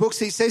order these books?"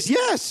 He says,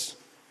 "Yes."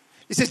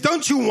 He says,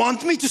 "Don't you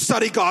want me to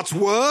study God's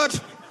word?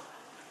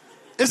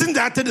 Isn't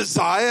that the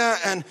desire?"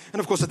 And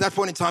of course, at that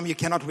point in time, you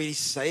cannot really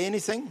say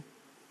anything.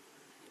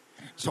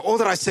 So all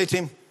that I say to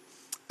him,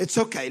 "It's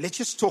okay. Let's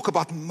just talk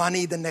about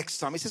money the next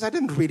time." He says, "I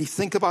didn't really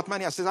think about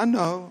money." I said, I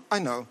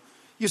know.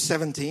 You're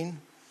 17.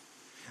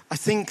 I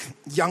think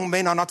young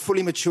men are not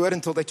fully matured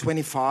until they're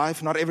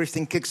 25. Not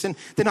everything kicks in.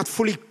 They're not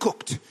fully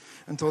cooked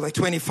until they're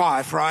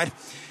 25, right?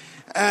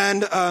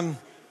 And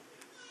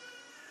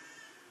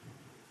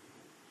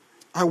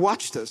I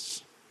watched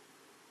this.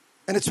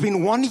 And it's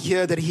been 1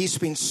 year that he's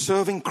been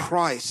serving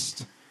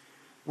Christ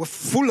with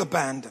full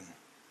abandon.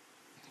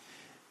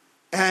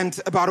 And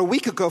about a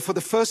week ago, for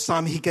the first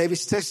time, he gave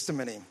his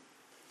testimony.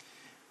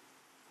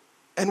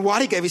 And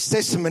while he gave his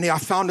testimony, I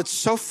found it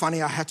so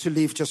funny, I had to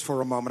leave just for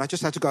a moment. I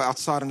just had to go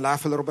outside and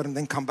laugh a little bit and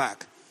then come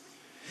back.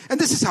 And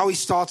this is how he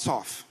starts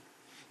off.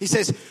 He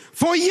says,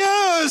 "For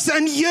years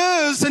and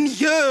years and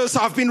years,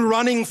 I've been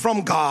running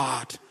from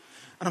God."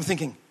 And I'm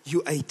thinking,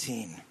 "You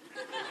 18.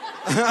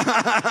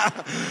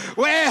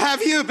 Where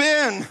have you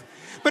been?"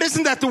 But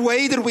isn't that the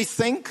way that we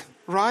think,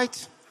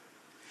 right?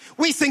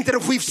 We think that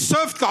if we've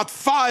served God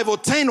 5 or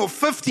 10 or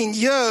 15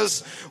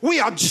 years, we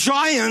are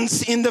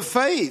giants in the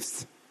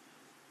faith.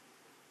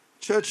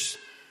 Church,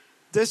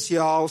 this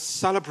year I'll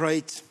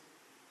celebrate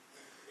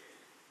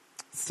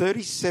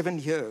 37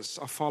 years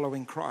of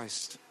following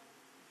Christ.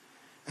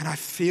 And I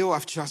feel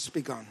I've just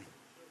begun.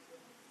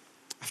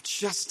 I've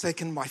just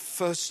taken my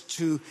first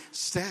 2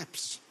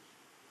 steps.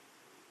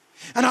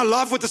 And I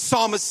love what the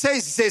psalmist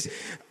says. He says,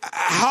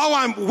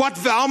 what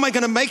vow am I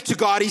going to make to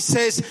God? He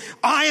says,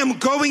 "I am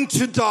going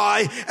to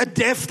die a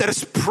death that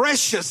is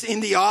precious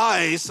in the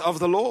eyes of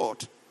the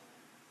Lord."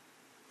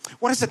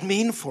 What does it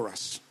mean for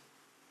us?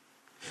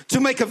 To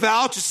make a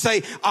vow to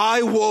say,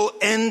 "I will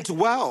end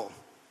well."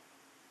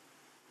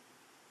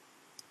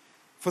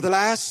 For the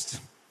last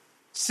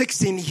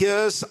 16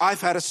 years,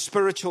 I've had a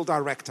spiritual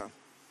director.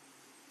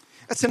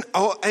 It's an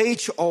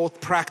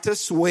age-old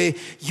practice where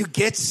you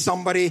get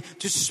somebody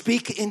to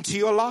speak into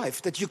your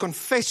life that you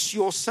confess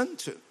your sin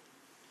to.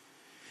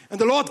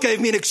 And the Lord gave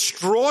me an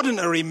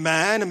extraordinary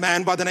man, a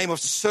man by the name of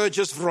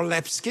Sergius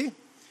Wrolepski,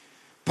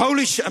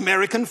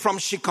 Polish-American from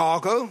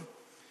Chicago,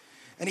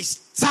 and he's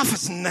tough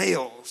as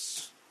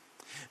nails.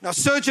 Now,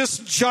 Sergius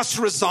just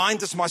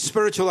resigned as my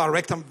spiritual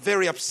director. I'm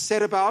very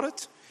upset about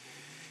it.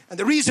 And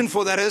the reason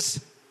for that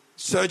is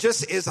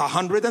Sergius is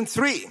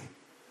 103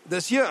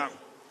 this year.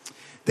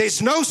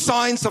 There's no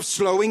signs of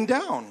slowing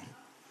down.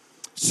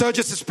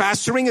 Sergius is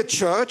pastoring a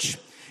church.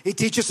 He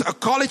teaches a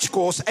college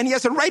course, and he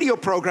has a radio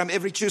program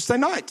every Tuesday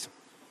night.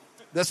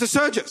 This is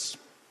Sergius.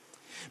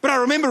 But I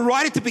remember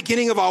right at the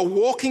beginning of our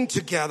walking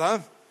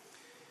together,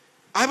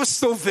 I was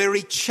still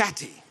very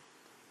chatty.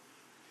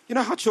 You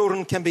know how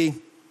children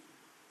can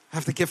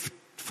have the gift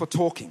for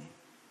talking.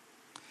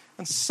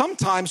 And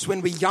sometimes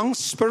when we're young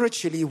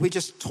spiritually, we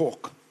just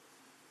talk.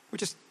 We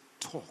just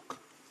talk.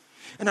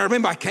 And I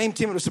remember I came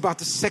to him, it was about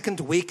the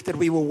 2nd week that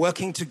we were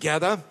working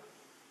together.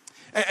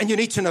 And you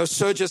need to know,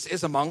 Sergius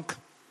is a monk,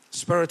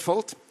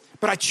 spirit-filled.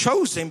 But I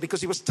chose him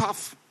because he was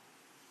tough.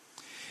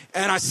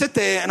 And I sit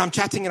there and I'm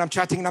chatting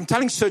and I'm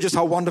telling Sergius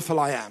how wonderful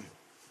I am.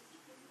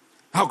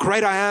 How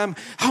great I am,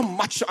 how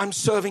much I'm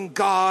serving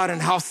God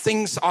and how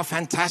things are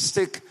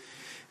fantastic.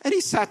 And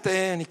he sat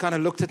there and he kind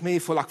of looked at me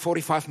for like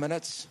 45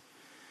 minutes.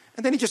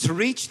 And then he just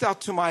reached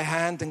out to my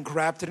hand and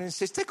grabbed it and he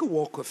says, "Take a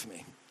walk with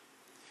me."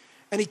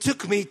 And he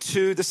took me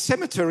to the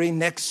cemetery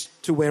next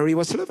to where he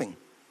was living.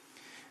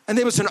 And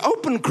there was an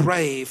open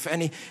grave.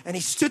 And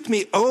he stood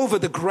me over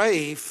the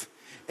grave.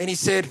 And he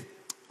said,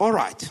 "All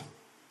right,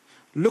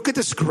 look at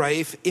this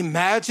grave.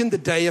 Imagine the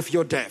day of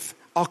your death.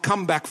 I'll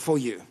come back for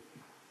you."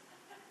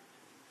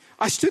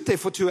 I stood there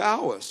for 2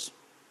 hours.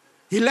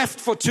 He left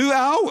for 2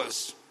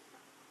 hours.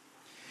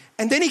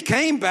 And then he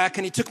came back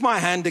and he took my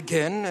hand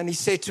again. And he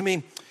said to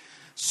me,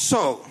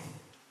 "So,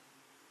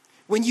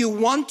 when you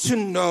want to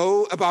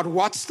know about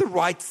what's the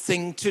right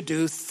thing to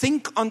do,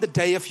 think on the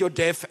day of your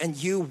death and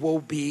you will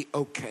be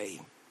okay.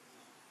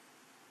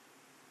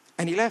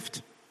 And he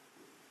left.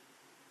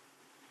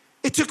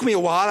 It took me a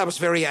while. I was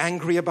very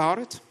angry about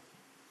it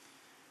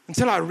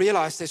until I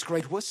realized there's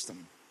great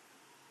wisdom.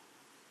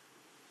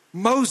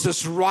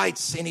 Moses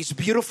writes in his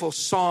beautiful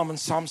psalm in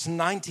Psalms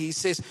 90, he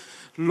says,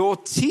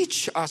 Lord,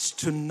 teach us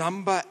to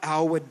number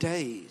our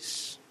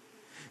days,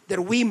 that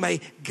we may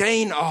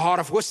gain a heart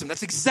of wisdom.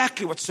 That's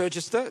exactly what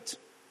Sergius did.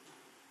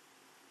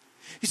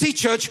 You see,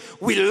 church,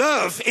 we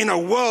live in a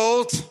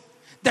world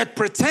that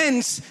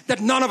pretends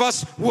that none of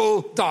us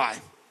will die.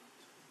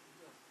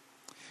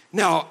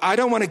 Now, I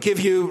don't want to give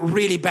you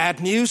really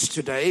bad news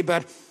today,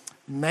 but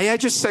may I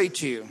just say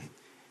to you,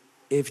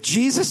 if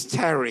Jesus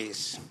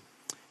tarries,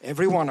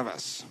 every one of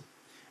us,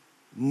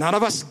 none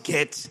of us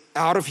get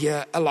out of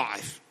here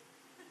alive.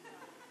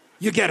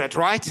 You get it,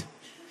 right?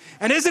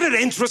 And isn't it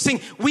interesting?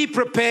 We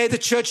prepare the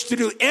church to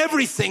do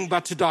everything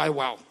but to die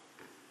well.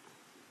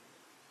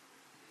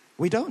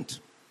 We don't.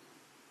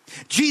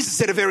 Jesus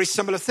said a very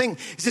similar thing.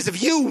 He says,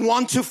 if you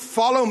want to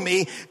follow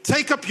me,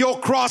 take up your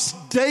cross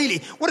daily.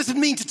 What does it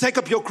mean to take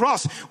up your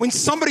cross? When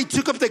somebody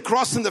took up their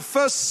cross in the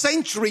first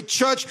century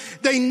church,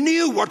 they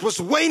knew what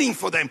was waiting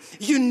for them.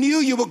 You knew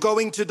you were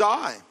going to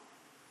die.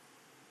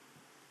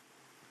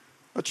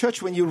 But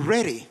church, when you're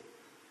ready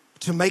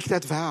to make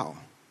that vow,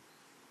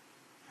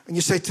 and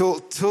you say, till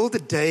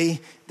the day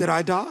that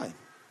I die.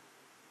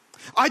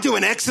 I do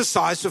an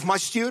exercise with my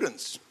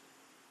students.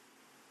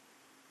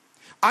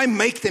 I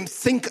make them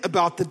think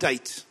about the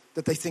date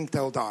that they think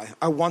they'll die.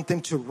 I want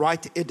them to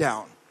write it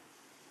down.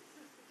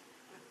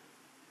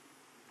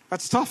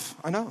 That's tough,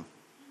 I know.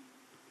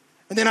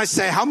 And then I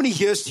say, how many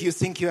years do you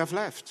think you have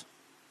left?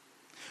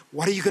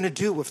 What are you going to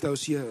do with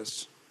those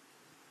years?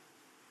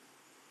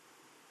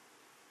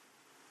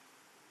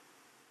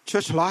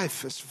 Church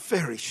life is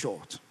very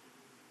short.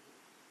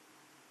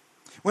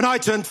 When I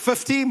turned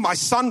 50, my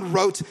son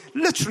wrote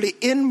literally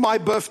in my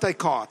birthday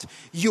card,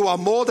 you are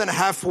more than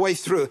halfway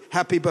through.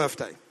 Happy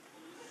birthday.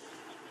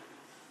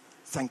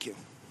 Thank you.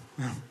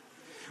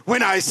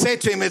 When I said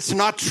to him, it's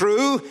not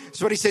true,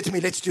 it's what he said to me,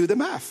 let's do the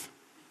math.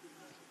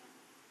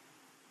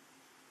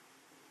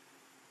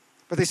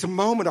 But there's a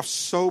moment of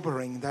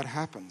sobering that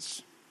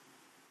happens.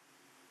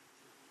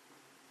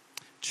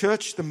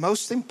 Church, the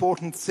most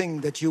important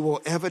thing that you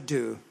will ever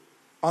do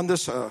on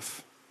this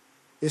earth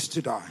is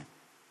to die.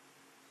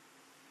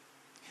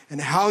 And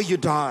how you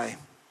die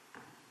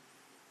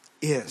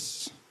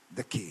is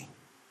the key.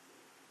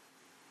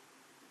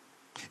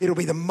 It'll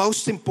be the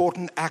most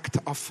important act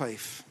of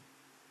faith.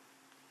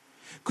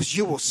 Because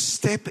you will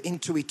step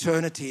into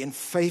eternity in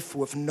faith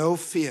with no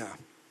fear.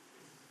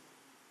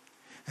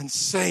 And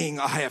saying,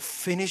 I have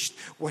finished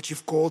what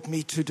you've called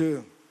me to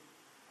do.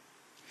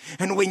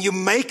 And when you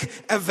make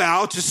a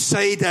vow to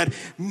say that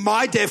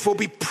my death will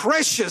be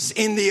precious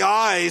in the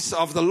eyes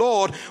of the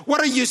Lord,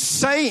 what are you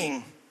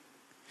saying?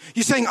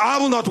 You're saying, I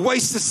will not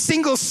waste a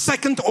single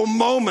second or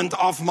moment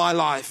of my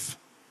life.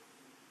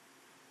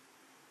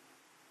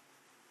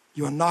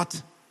 You are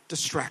not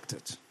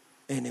distracted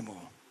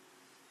anymore.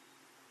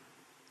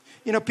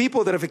 You know,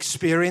 people that have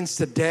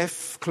experienced a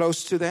death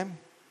close to them,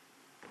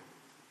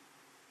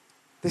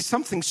 there's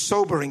something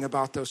sobering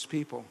about those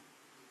people.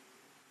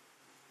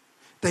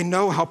 They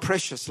know how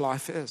precious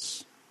life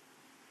is.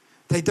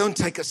 They don't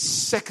take a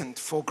second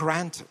for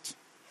granted.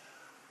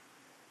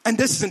 And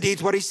this is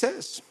indeed what he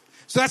says.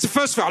 So that's the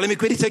first vow. Let me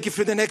quickly take you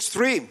through the next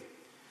three.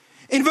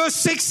 In verse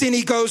 16,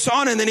 he goes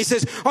on and then he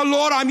says, oh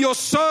Lord, I'm your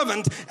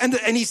servant.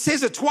 And he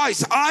says it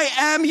twice. I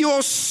am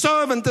your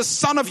servant, the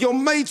son of your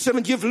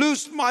maidservant. You've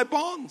loosed my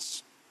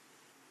bonds.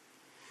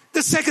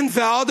 The second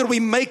vow that we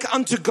make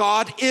unto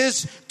God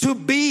is to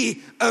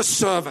be a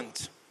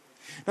servant.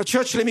 Now,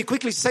 church, let me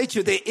quickly say to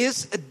you, there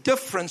is a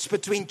difference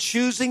between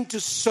choosing to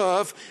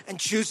serve and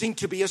choosing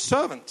to be a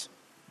servant.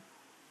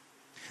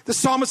 The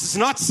psalmist is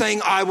not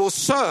saying, I will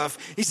serve.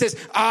 He says,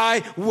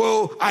 I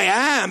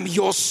am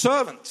your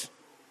servant.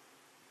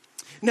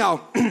 Now,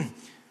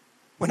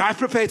 when I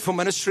prepared for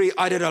ministry,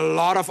 I did a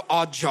lot of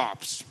odd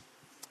jobs.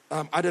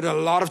 I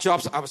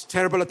was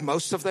terrible at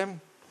most of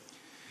them.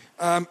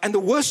 And the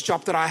worst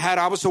job that I had,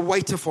 I was a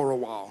waiter for a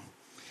while.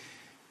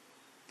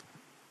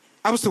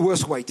 I was the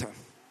worst waiter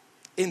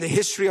in the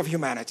history of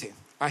humanity,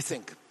 I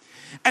think.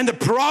 And the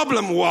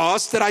problem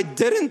was that I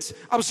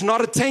was not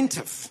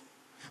attentive.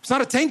 I was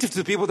not attentive to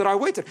the people that I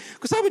waited.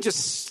 Because I would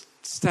just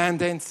stand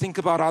there and think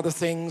about other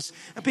things.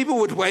 And people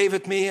would wave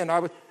at me and I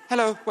would,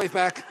 hello, wave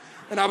back.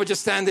 And I would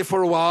just stand there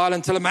for a while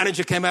until a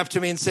manager came up to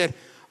me and said,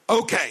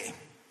 okay,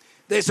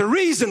 there's a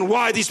reason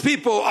why these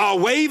people are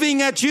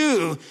waving at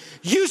you.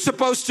 You're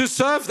supposed to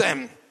serve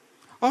them.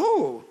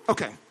 Oh,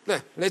 okay,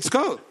 let's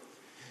go.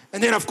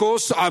 And then, of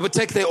course, I would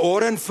take their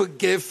order and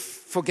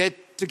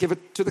forget to give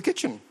it to the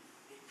kitchen.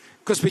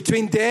 Because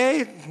between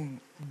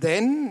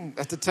then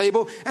at the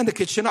table and the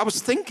kitchen, I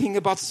was thinking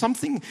about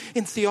something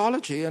in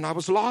theology and I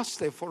was lost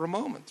there for a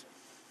moment.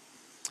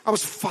 I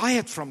was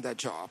fired from that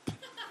job.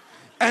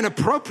 And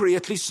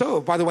appropriately so.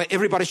 By the way,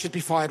 everybody should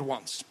be fired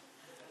once.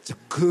 It's a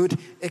good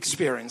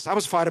experience. I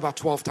was fired about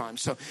 12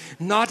 times, so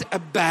not a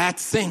bad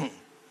thing.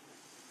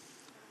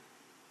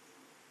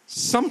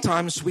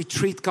 Sometimes we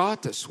treat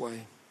God this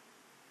way.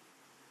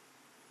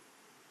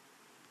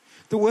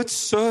 The word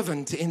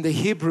servant in the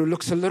Hebrew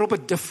looks a little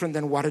bit different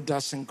than what it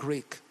does in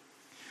Greek.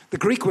 The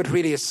Greek word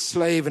really is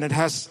slave, and it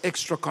has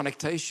extra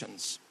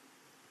connotations.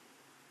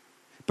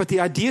 But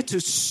the idea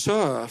to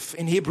serve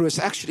in Hebrew is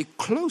actually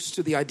close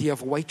to the idea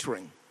of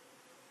waitering.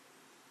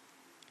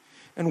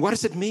 And what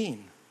does it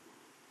mean?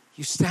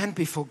 You stand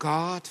before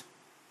God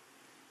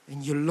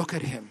and you look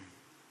at Him.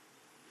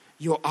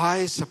 Your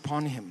eyes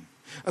upon Him.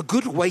 A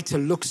good waiter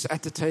looks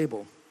at the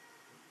table,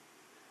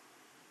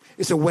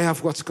 is aware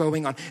of what's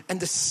going on. And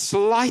the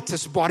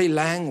slightest body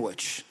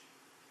language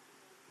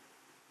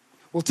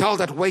will tell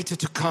that waiter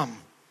to come.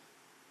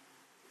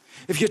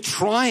 If you're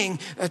trying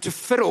to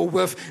fiddle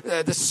with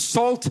the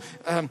salt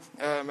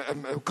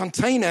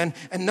container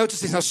and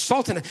notice there's no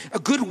salt in it, a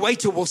good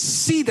waiter will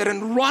see that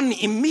and run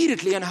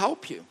immediately and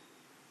help you.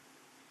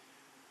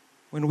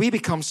 When we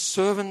become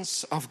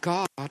servants of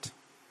God,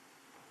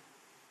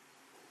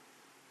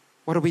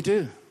 what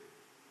do?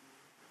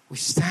 We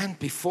stand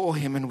before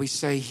Him and we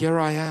say, here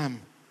I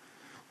am.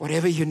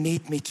 Whatever you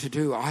need me to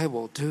do, I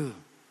will do.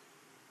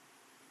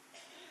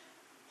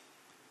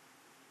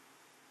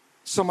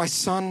 So my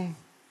son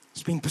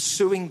has been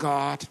pursuing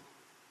God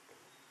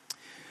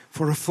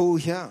for a full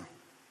year.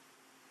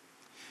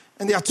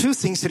 And there are two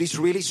things that he's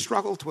really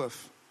struggled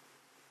with.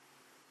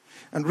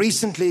 And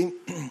recently,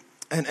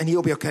 and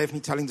he'll be okay with me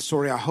telling the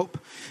story, I hope,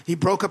 he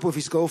broke up with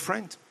his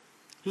girlfriend.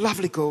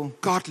 Lovely girl,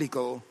 godly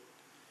girl.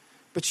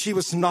 But she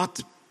was not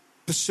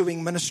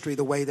pursuing ministry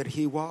the way that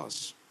he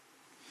was.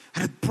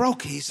 And it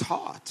broke his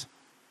heart.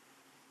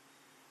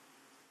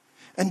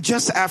 And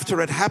just after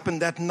it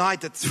happened that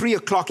night at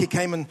 3:00, he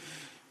came and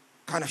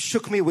kind of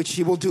shook me, which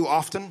he will do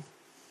often.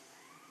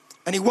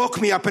 And he woke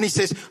me up and he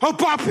says, oh,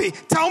 Papi,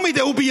 tell me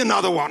there will be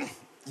another one.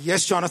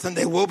 Yes, Jonathan,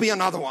 there will be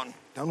another one.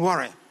 Don't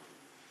worry.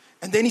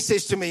 And then he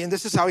says to me, and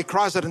this is how he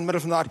cries out in the middle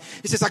of the night,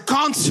 he says, I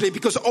can't sleep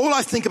because all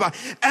I think about,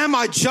 am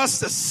I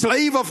just a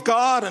slave of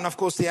God? And of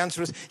course the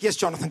answer is, yes,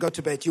 Jonathan, go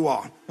to bed, you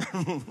are.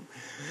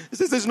 He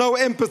says, there's no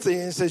empathy.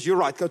 And he says, you're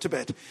right, go to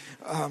bed.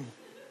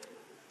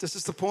 This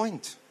is the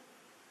point.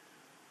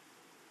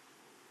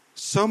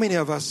 So many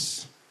of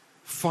us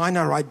find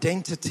our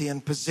identity in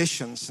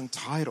positions and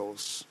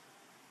titles,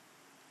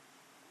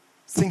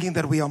 thinking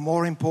that we are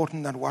more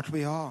important than what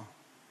we are.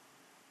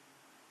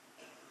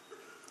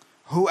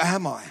 Who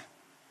am I?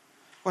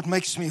 What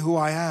makes me who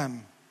I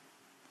am?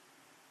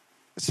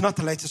 It's not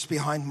the letters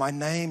behind my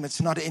name.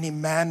 It's not any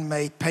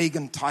man-made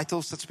pagan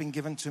titles that's been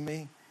given to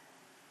me.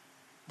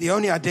 The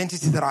only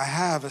identity that I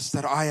have is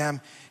that I am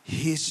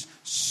His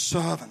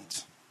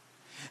servant.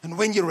 And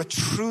when you're a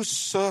true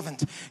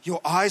servant,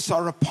 your eyes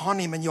are upon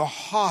Him and your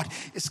heart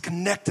is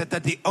connected,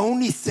 that the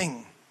only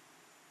thing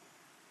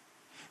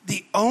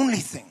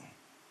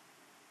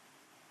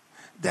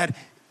that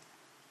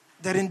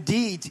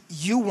indeed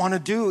you want to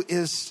do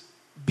is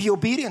be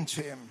obedient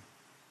to Him.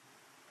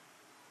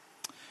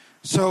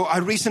 So I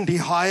recently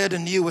hired a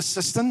new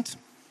assistant.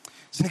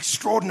 He's an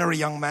extraordinary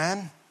young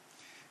man.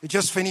 He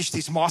just finished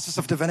his Masters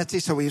of Divinity,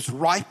 so he's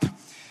ripe.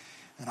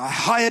 And I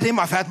hired him.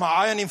 I've had my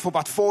eye on him for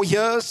about 4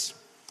 years.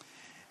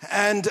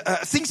 And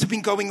things have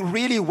been going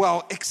really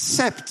well,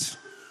 except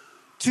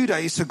 2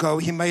 days ago,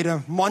 he made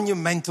a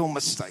monumental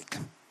mistake.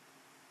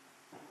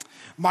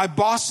 My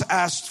boss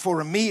asked for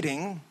a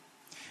meeting,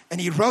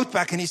 and he wrote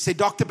back and he said,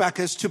 Dr.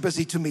 Bekker is too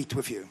busy to meet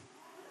with you.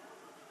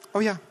 Oh,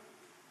 yeah.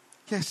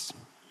 Yes.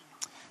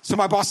 So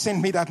my boss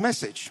sent me that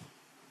message.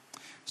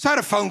 So I had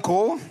a phone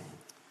call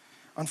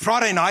on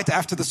Friday night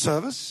after the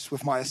service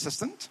with my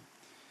assistant.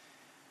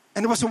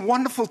 And it was a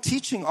wonderful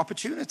teaching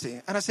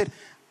opportunity. And I said,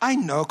 I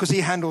know, because he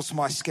handles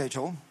my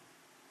schedule.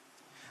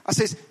 I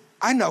says,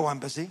 I know I'm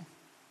busy,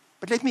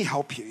 but let me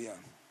help you here.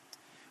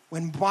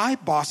 When my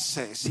boss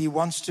says he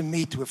wants to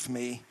meet with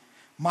me,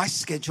 my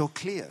schedule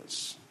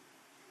clears.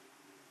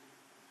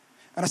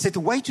 And I said, the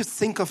way to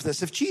think of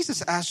this, if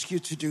Jesus asks you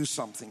to do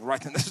something,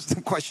 right, and this is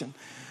the question,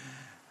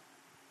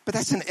 but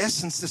that's in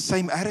essence the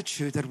same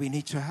attitude that we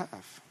need to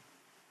have.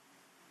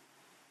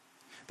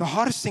 The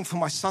hardest thing for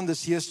my son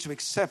this year is to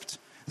accept.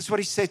 This is what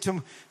he said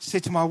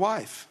to my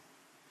wife.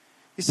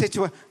 He said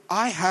to her,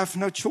 I have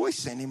no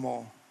choice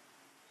anymore.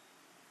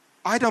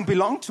 I don't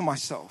belong to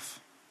myself.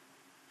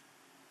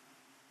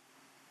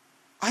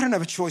 I don't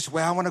have a choice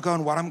where I want to go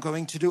and what I'm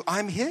going to do.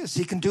 I'm His.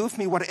 He can do with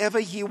me whatever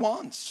He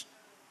wants.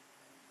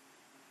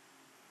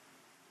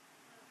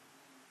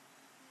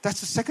 That's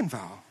the second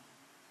vow.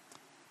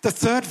 The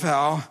third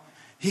vow,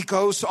 he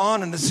goes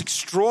on, and it's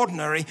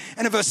extraordinary.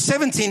 And in verse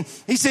 17,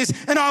 he says,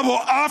 and I will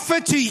offer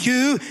to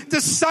you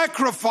the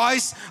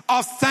sacrifice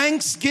of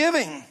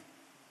thanksgiving.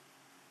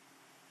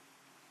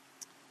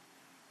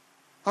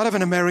 I live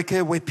in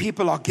America where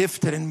people are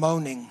gifted in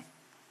moaning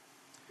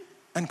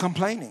and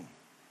complaining.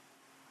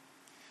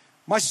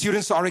 My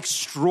students are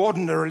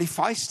extraordinarily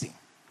feisty.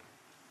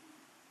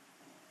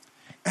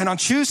 And on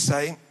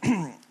Tuesday,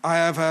 I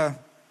have a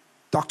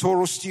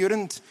doctoral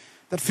student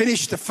that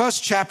finished the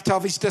first chapter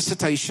of his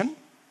dissertation.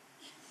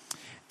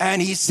 And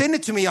he sent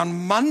it to me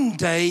on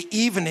Monday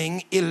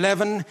evening,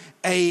 11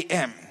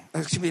 a.m.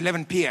 Excuse me,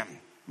 11 p.m.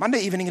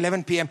 Monday evening,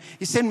 11 p.m.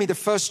 He sent me the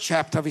first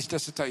chapter of his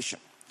dissertation.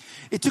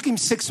 It took him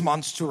 6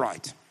 months to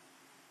write.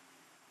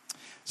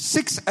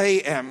 6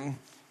 a.m.,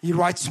 he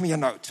writes me a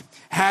note.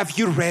 Have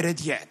you read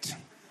it yet?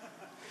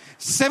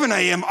 7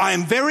 a.m., I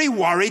am very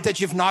worried that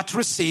you've not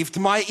received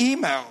my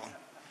email.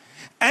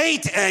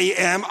 8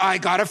 a.m., I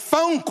got a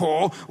phone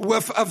call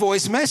with a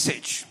voice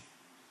message.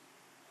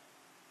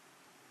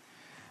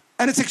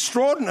 And it's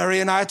extraordinary,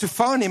 and I had to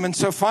phone him. And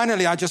so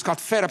finally, I just got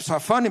fed up. So I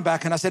phoned him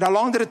back, and I said, how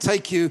long did it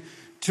take you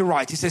to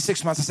write? He said,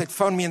 6 months. I said,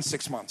 phone me in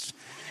 6 months.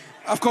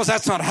 Of course,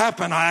 that's not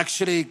happened. I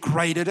actually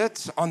graded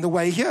it on the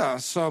way here.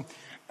 So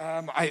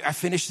I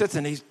finished it,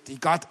 and he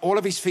got all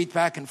of his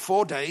feedback in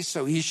 4 days,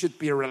 so he should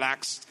be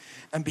relaxed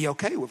and be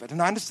okay with it.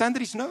 And I understand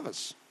that he's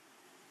nervous.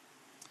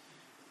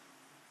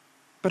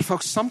 But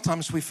folks,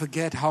 sometimes we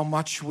forget how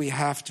much we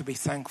have to be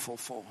thankful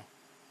for.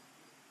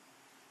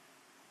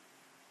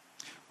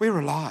 We're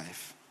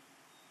alive.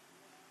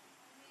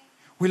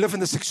 We live in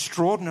this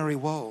extraordinary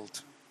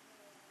world.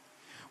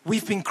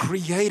 We've been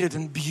created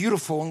in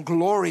beautiful and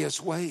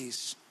glorious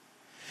ways.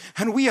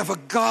 And we have a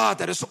God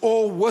that is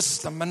all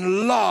wisdom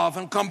and love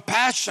and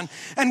compassion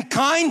and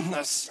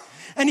kindness.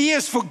 And He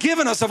has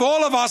forgiven us of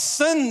all of our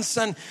sins.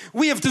 And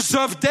we have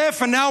deserved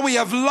death, and now we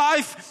have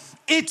life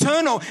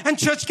eternal. And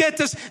church, get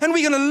this, and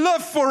we're going to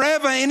live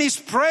forever in His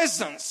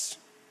presence,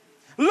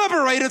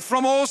 liberated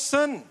from all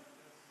sin.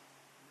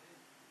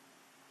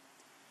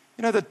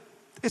 You know, that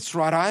it's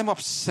right. I am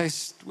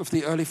obsessed with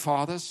the early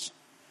fathers.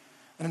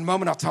 And in a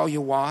moment, I'll tell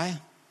you why.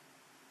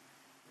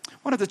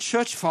 One of the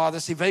church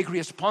fathers,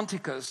 Evagrius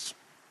Ponticus,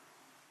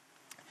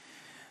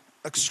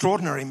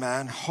 extraordinary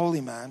man,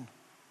 holy man,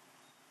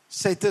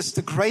 said this: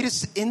 the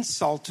greatest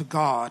insult to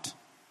God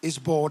is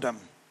boredom.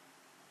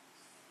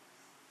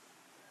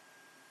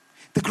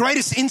 The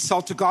greatest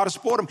insult to God is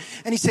boredom.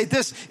 And he said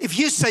this: if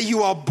you say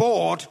you are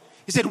bored,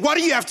 he said, what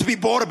do you have to be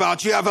bored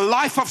about? You have a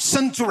life of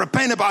sin to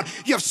repent about.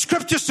 You have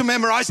scriptures to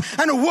memorize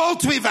and a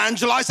world to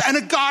evangelize and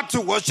a God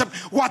to worship.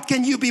 What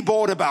can you be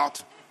bored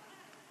about?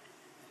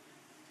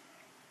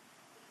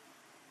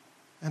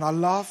 And I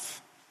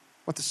love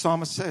what the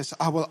psalmist says.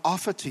 I will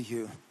offer to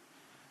you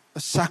a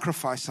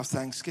sacrifice of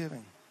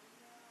thanksgiving.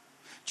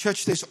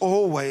 Church, there's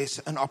always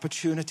an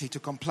opportunity to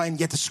complain.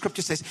 Yet the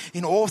scripture says,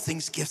 in all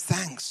things give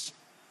thanks.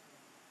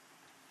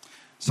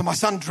 So my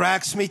son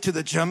drags me to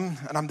the gym,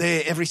 and I'm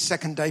there every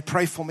second day.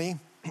 Pray for me.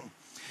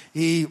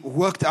 He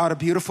worked out a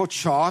beautiful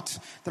chart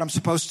that I'm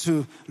supposed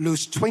to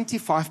lose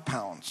 25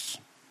 pounds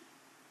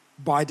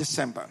by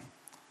December.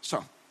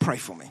 So pray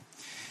for me.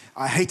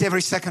 I hate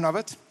every second of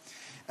it.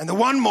 And the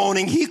one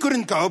morning he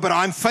couldn't go, but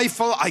I'm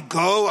faithful. I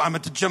go. I'm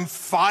at the gym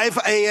 5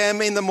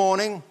 a.m. in the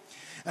morning.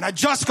 And I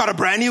just got a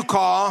brand new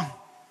car.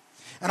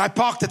 And I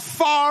parked it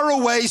far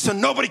away so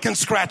nobody can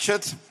scratch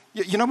it.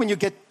 You know when you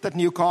get that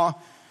new car,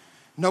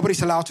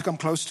 nobody's allowed to come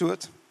close to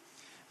it.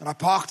 And I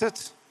parked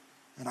it,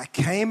 and I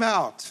came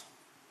out,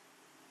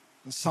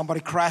 and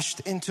somebody crashed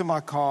into my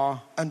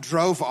car and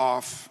drove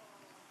off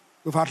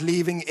without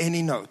leaving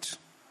any note.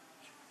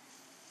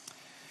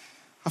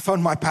 I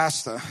phoned my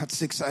pastor at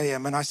 6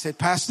 a.m. and I said,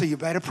 Pastor, you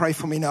better pray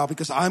for me now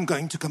because I'm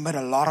going to commit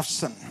a lot of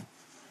sin.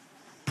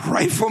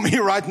 Pray for me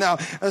right now.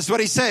 That's what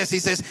he says. He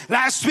says,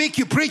 last week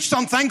you preached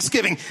on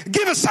Thanksgiving.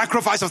 Give a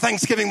sacrifice of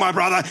thanksgiving, my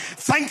brother.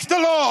 Thank the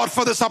Lord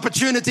for this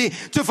opportunity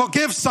to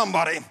forgive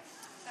somebody.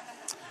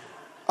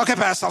 Okay,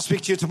 Pastor, I'll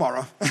speak to you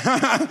tomorrow.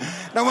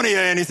 Don't want to hear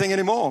anything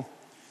anymore.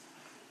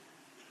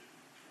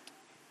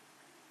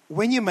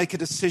 When you make a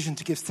decision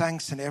to give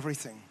thanks in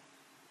everything,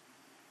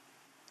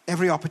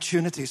 every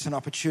opportunity is an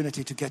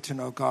opportunity to get to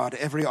know God.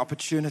 Every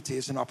opportunity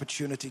is an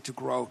opportunity to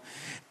grow.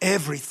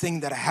 Everything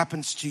that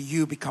happens to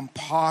you become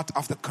part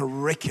of the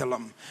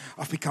curriculum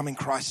of becoming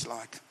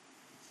Christ-like.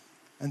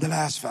 And the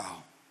last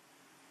vow.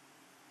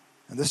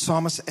 And the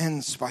psalmist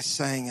ends by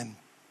saying, and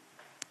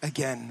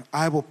again,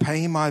 I will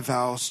pay my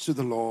vows to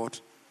the Lord.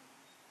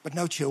 But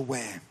note here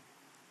where?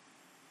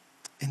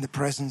 In the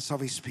presence of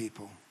His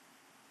people.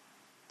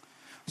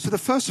 So the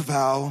first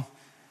vow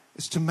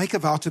is to make a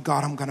vow to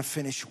God, I'm going to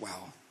finish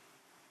well.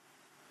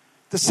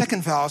 The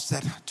second vow is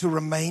that to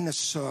remain a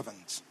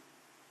servant.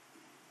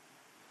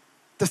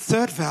 The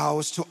third vow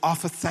is to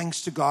offer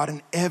thanks to God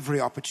in every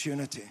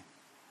opportunity.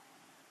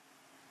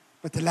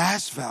 But the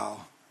last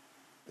vow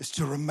is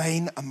to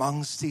remain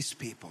amongst these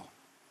people.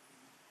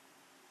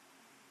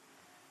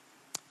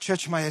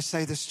 Church, may I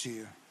say this to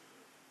you?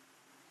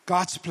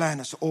 God's plan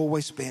has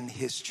always been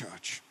His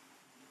church.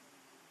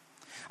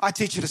 I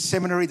teach at a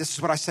seminary. This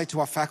is what I say to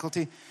our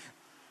faculty.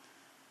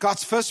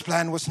 God's first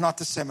plan was not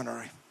the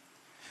seminary.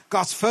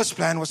 God's first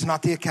plan was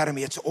not the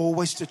academy. It's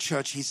always the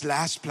church. His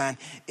last plan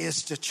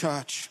is the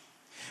church.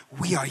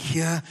 We are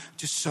here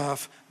to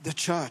serve the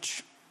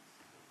church.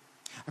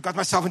 I got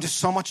myself into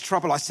so much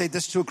trouble. I say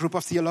this to a group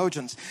of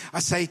theologians.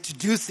 I say to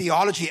do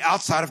theology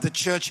outside of the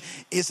church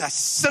is as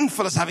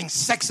sinful as having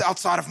sex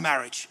outside of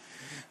marriage.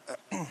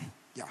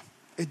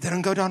 It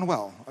didn't go down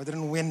well. I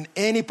didn't win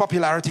any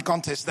popularity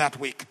contest that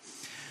week.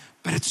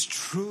 But it's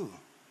true.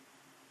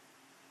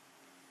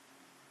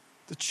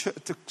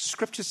 The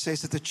scripture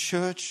says that the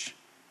church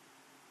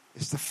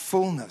is the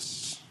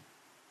fullness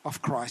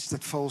of Christ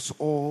that fills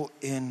all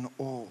in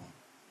all.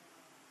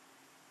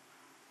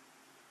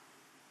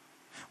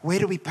 Where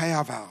do we pay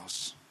our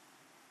vows?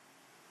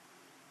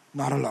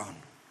 Not alone.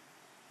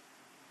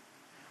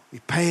 We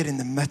pay it in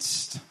the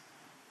midst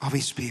of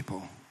His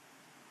people.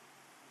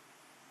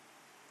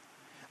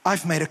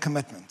 I've made a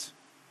commitment.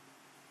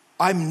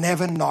 I'm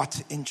never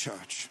not in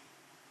church.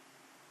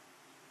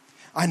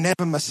 I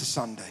never miss a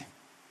Sunday.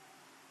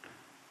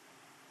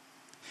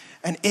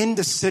 And in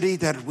the city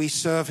that we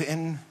serve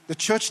in, the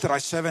church that I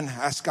serve in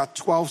has got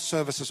 12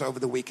 services over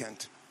the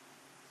weekend.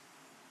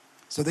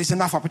 So there's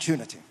enough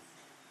opportunity.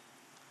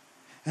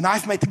 And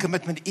I've made the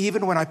commitment,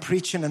 even when I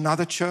preach in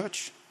another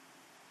church,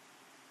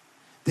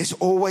 there's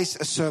always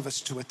a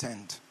service to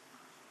attend.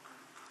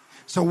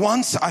 So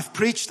once I've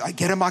preached, I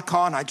get in my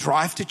car and I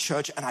drive to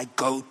church and I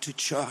go to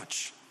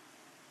church.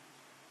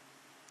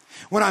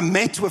 When I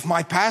met with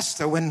my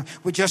pastor, when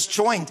we just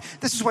joined,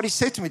 this is what he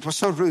said to me. It was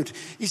so rude.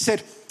 He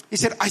said,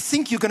 I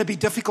think you're going to be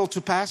difficult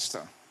to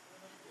pastor.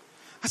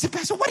 I said,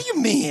 Pastor, what do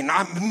you mean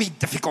I'm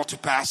difficult to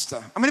pastor?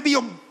 I'm going to be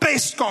your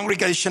best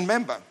congregation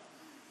member.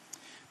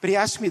 But he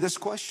asked me this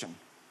question.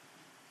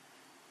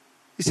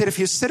 He said, if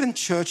you sit in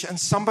church and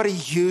somebody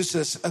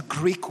uses a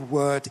Greek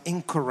word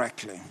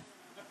incorrectly,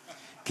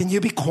 can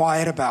you be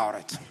quiet about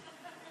it?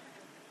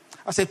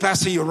 I said,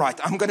 Pastor, you're right.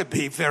 I'm going to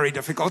be very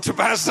difficult to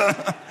pastor.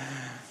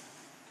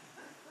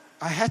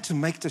 I had to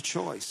make the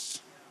choice.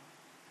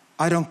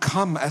 I don't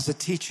come as a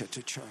teacher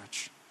to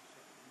church.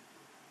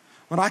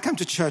 When I come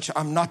to church,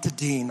 I'm not the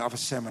dean of a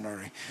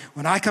seminary.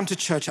 When I come to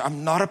church,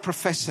 I'm not a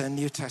professor in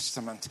New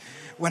Testament.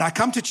 When I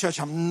come to church,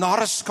 I'm not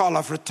a scholar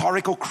of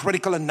rhetorical,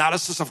 critical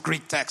analysis of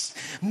Greek text.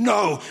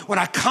 No, when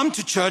I come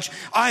to church,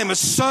 I am a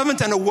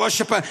servant and a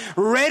worshiper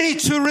ready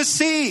to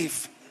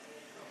receive.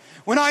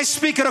 When I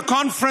speak at a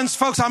conference,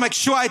 folks, I make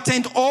sure I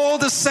attend all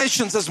the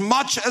sessions as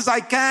much as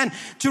I can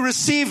to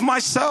receive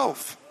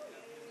myself.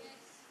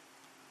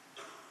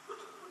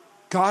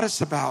 God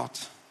is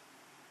about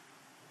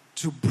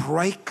to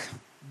break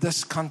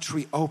this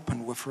country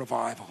open with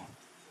revival.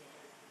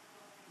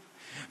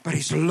 But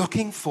He's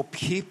looking for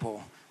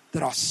people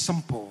that are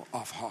simple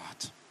of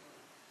heart.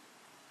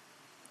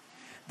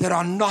 That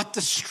are not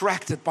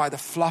distracted by the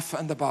fluff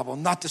and the bubble,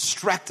 not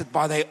distracted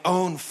by their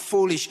own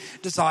foolish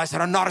desires, that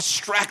are not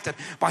distracted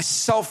by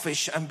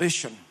selfish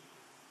ambition.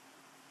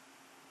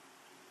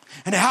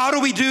 And how do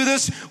we do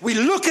this? We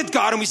look at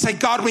God and we say,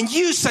 God, when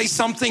you say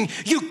something,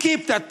 you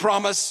keep that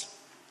promise.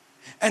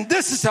 And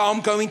this is how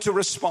I'm going to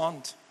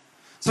respond.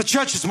 So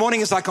church, this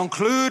morning as I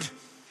conclude,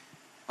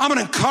 I'm going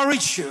to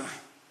encourage you.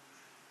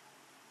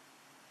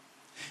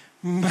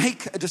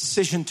 Make a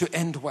decision to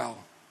end well.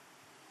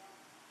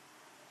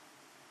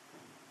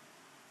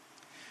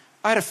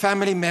 I had a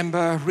family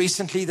member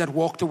recently that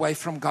walked away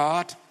from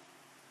God.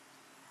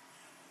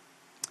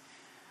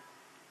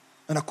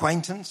 An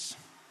acquaintance.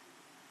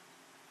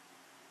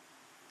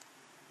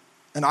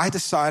 And I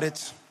decided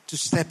to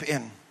step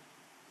in.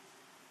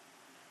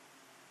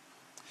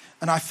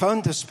 And I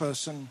phoned this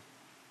person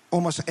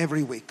almost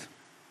every week.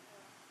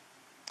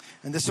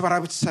 And this is what I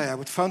would say. I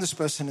would phone this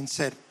person and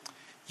said,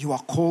 you are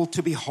called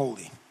to be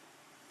holy.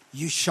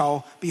 You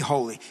shall be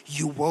holy.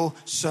 You will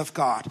serve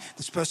God.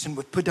 This person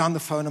would put down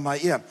the phone in my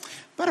ear.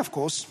 But of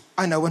course,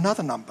 I know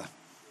another number.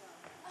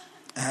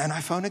 And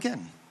I phone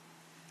again.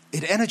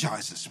 It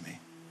energizes me.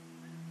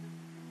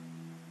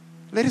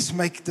 Let us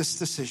make this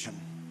decision.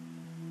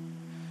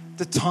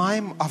 The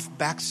time of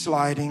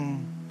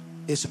backsliding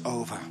is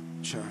over,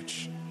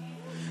 church.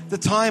 The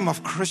time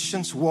of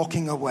Christians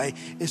walking away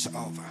is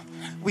over.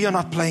 We are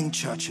not playing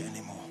church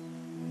anymore.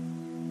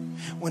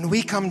 When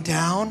we come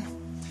down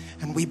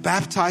and we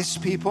baptize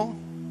people,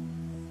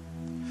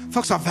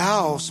 folks, our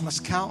vows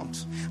must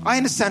count. I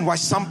understand why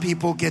some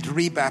people get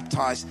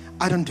rebaptized.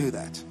 I don't do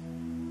that.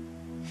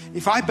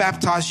 If I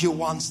baptize you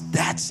once,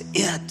 that's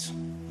it.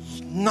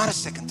 Not a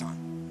second time.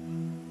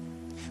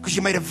 Because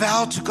you made a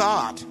vow to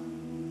God.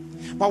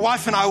 My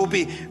wife and I will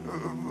be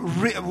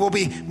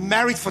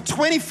married for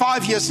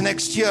 25 years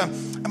next year.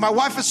 And my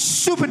wife is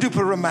super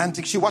duper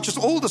romantic. She watches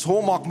all these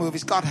Hallmark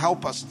movies. God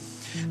help us.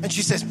 And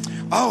she says,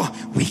 oh,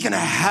 we're going to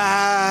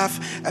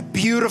have a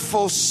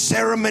beautiful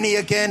ceremony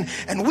again.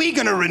 And we're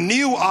going to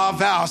renew our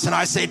vows. And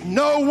I said,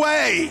 no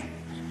way.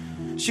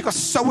 She got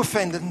so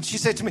offended. And she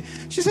said to me,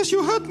 she says,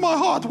 you hurt my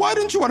heart. Why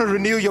don't you want to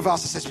renew your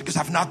vows? I says, because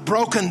I've not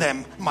broken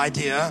them, my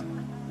dear.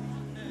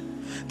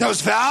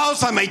 Those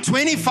vows I made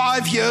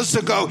 25 years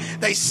ago,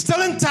 they're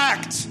still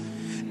intact.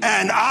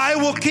 And I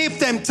will keep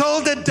them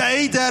till the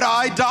day that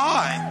I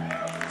die.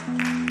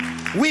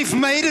 We've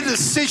made a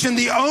decision.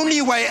 The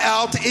only way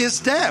out is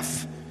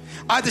death.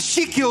 Either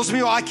she kills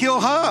me or I kill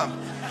her.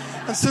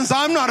 And since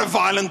I'm not a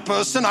violent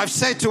person, I've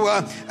said to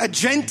her, a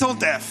gentle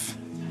death.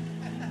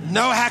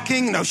 No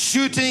hacking, no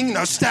shooting,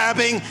 no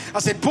stabbing. I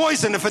said,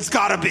 poison if it's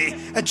gotta be.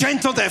 A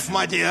gentle death,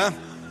 my dear.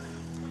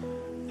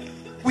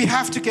 We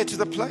have to get to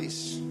the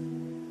place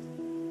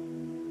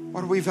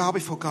where we vow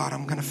before God,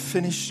 I'm going to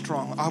finish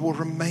strong. I will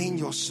remain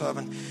your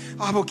servant.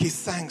 I will give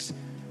thanks.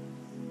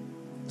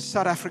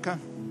 South Africa,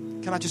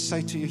 can I just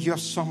say to you, you have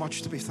so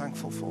much to be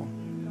thankful for.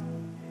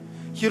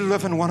 You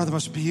live in one of the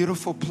most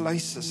beautiful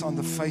places on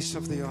the face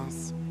of the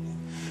earth.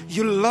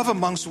 You live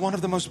amongst one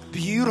of the most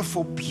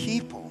beautiful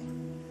people.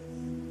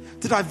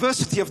 The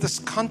diversity of this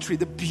country,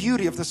 the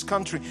beauty of this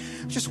country.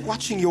 Just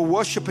watching your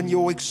worship and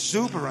your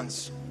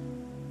exuberance.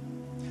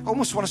 I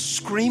almost want to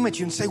scream at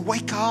you and say,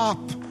 wake up.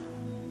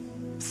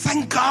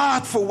 Thank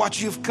God for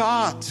what you've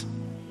got.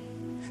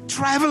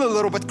 Travel a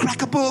little bit,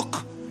 crack a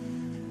book,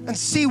 and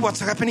see what's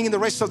happening in the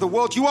rest of the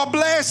world. You are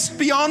blessed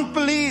beyond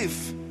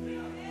belief.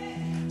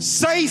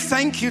 Say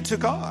thank you to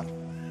God.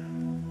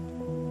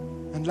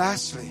 And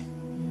lastly,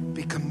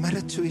 be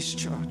committed to His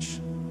church.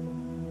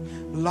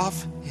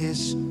 Love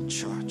His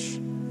church.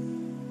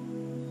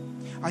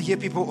 I hear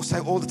people say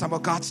all the time, well,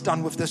 God's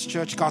done with this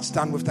church, God's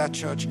done with that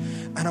church.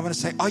 And I'm going to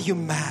say, are you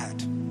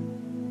mad?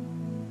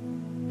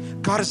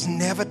 God is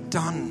never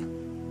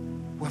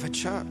done with a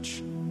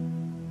church.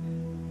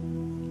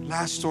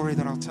 Last story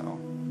that I'll tell.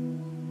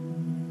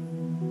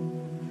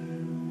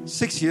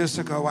 6 years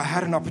ago, I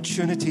had an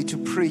opportunity to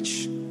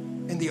preach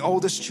in the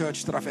oldest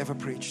church that I've ever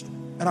preached.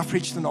 And I've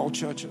preached in old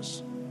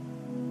churches.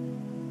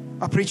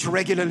 I preach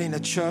regularly in a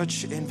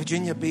church in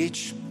Virginia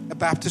Beach, a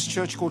Baptist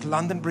church called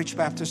London Bridge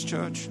Baptist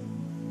Church.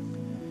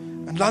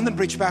 And London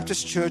Bridge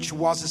Baptist Church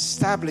was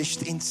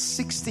established in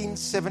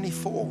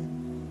 1674.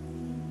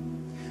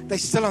 They're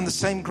still on the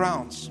same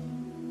grounds.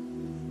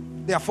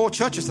 There are 4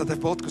 churches that they've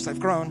built because they've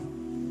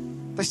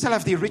grown. They still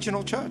have the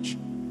original church.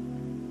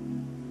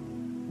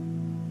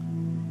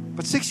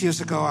 But 6 years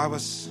ago, I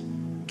was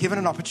given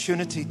an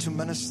opportunity to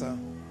minister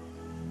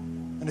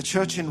in a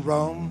church in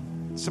Rome.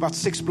 It's about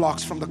 6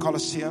 blocks from the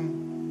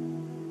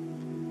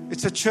Colosseum.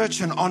 It's a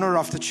church in honor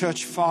of the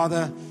church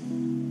father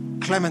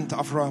Clement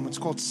of Rome. It's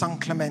called San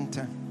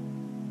Clemente.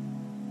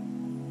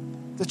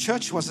 The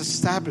church was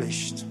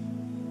established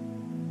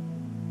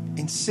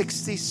in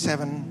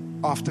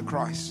 67 after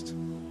Christ.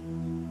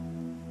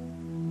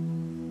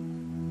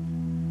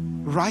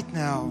 Right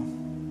now,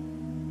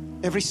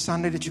 every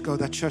Sunday that you go,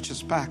 that church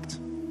is packed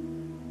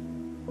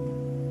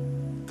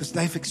because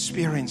they've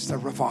experienced a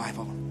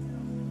revival.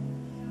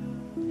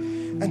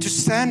 And to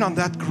stand on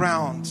that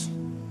ground,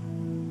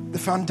 the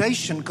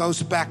foundation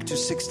goes back to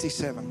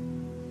 67.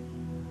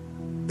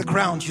 The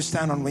ground you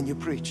stand on when you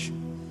preach.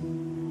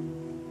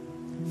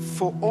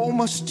 For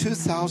almost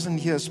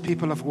 2,000 years,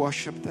 people have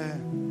worshipped there.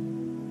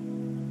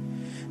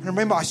 And I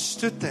remember I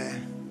stood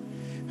there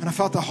and I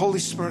felt the Holy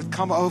Spirit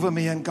come over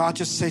me, and God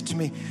just said to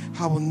me,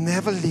 I will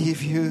never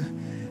leave you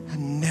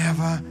and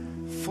never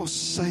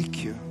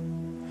forsake you.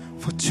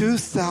 For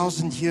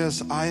 2,000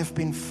 years, I have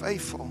been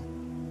faithful.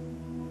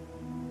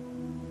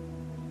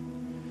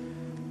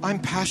 I'm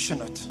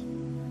passionate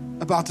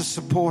about the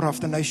support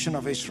of the nation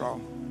of Israel.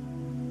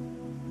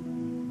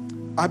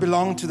 I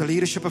belong to the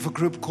leadership of a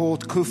group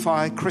called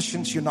CUFI,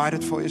 Christians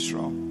United for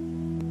Israel.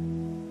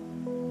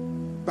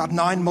 About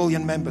 9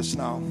 million members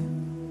now.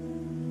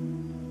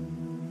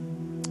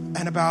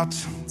 And about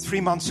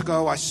 3 months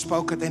ago, I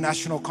spoke at their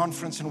national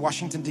conference in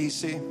Washington,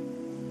 D.C.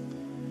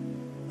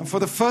 And for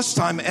the first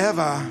time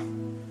ever,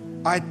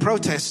 I had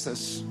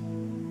protesters.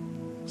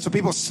 So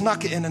people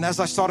snuck in, and as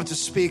I started to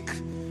speak,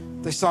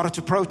 they started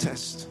to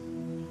protest.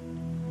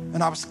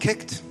 And I was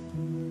kicked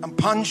and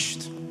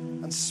punched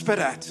and spit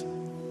at.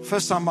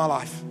 First time in my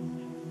life.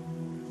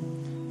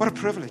 What a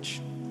privilege.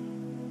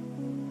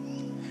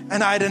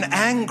 And I had an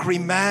angry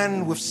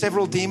man with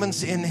several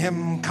demons in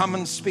him come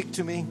and speak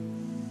to me.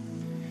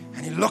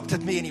 And he looked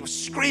at me and he was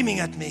screaming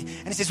at me.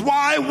 And he says,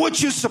 why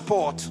would you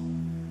support?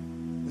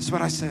 This is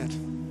what I said.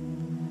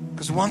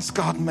 Because once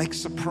God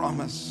makes a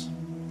promise,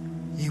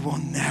 He will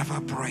never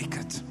break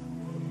it.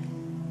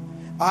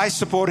 I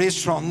support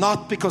Israel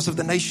not because of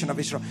the nation of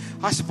Israel.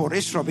 I support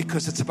Israel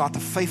because it's about the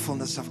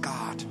faithfulness of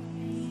God.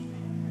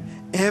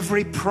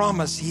 Every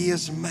promise He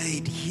has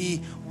made,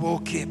 He will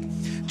keep.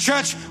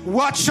 Church,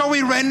 what shall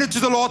we render to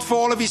the Lord for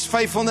all of His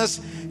faithfulness?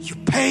 You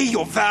pay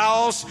your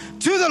vows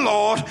to the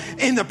Lord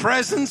in the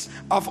presence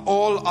of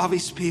all of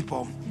His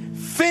people.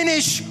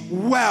 Finish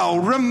well.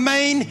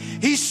 Remain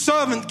His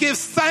servant. Give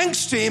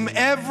thanks to Him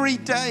every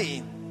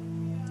day.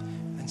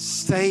 And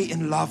stay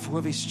in love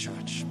with His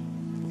church.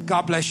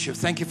 God bless you.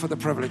 Thank you for the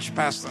privilege,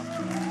 Pastor.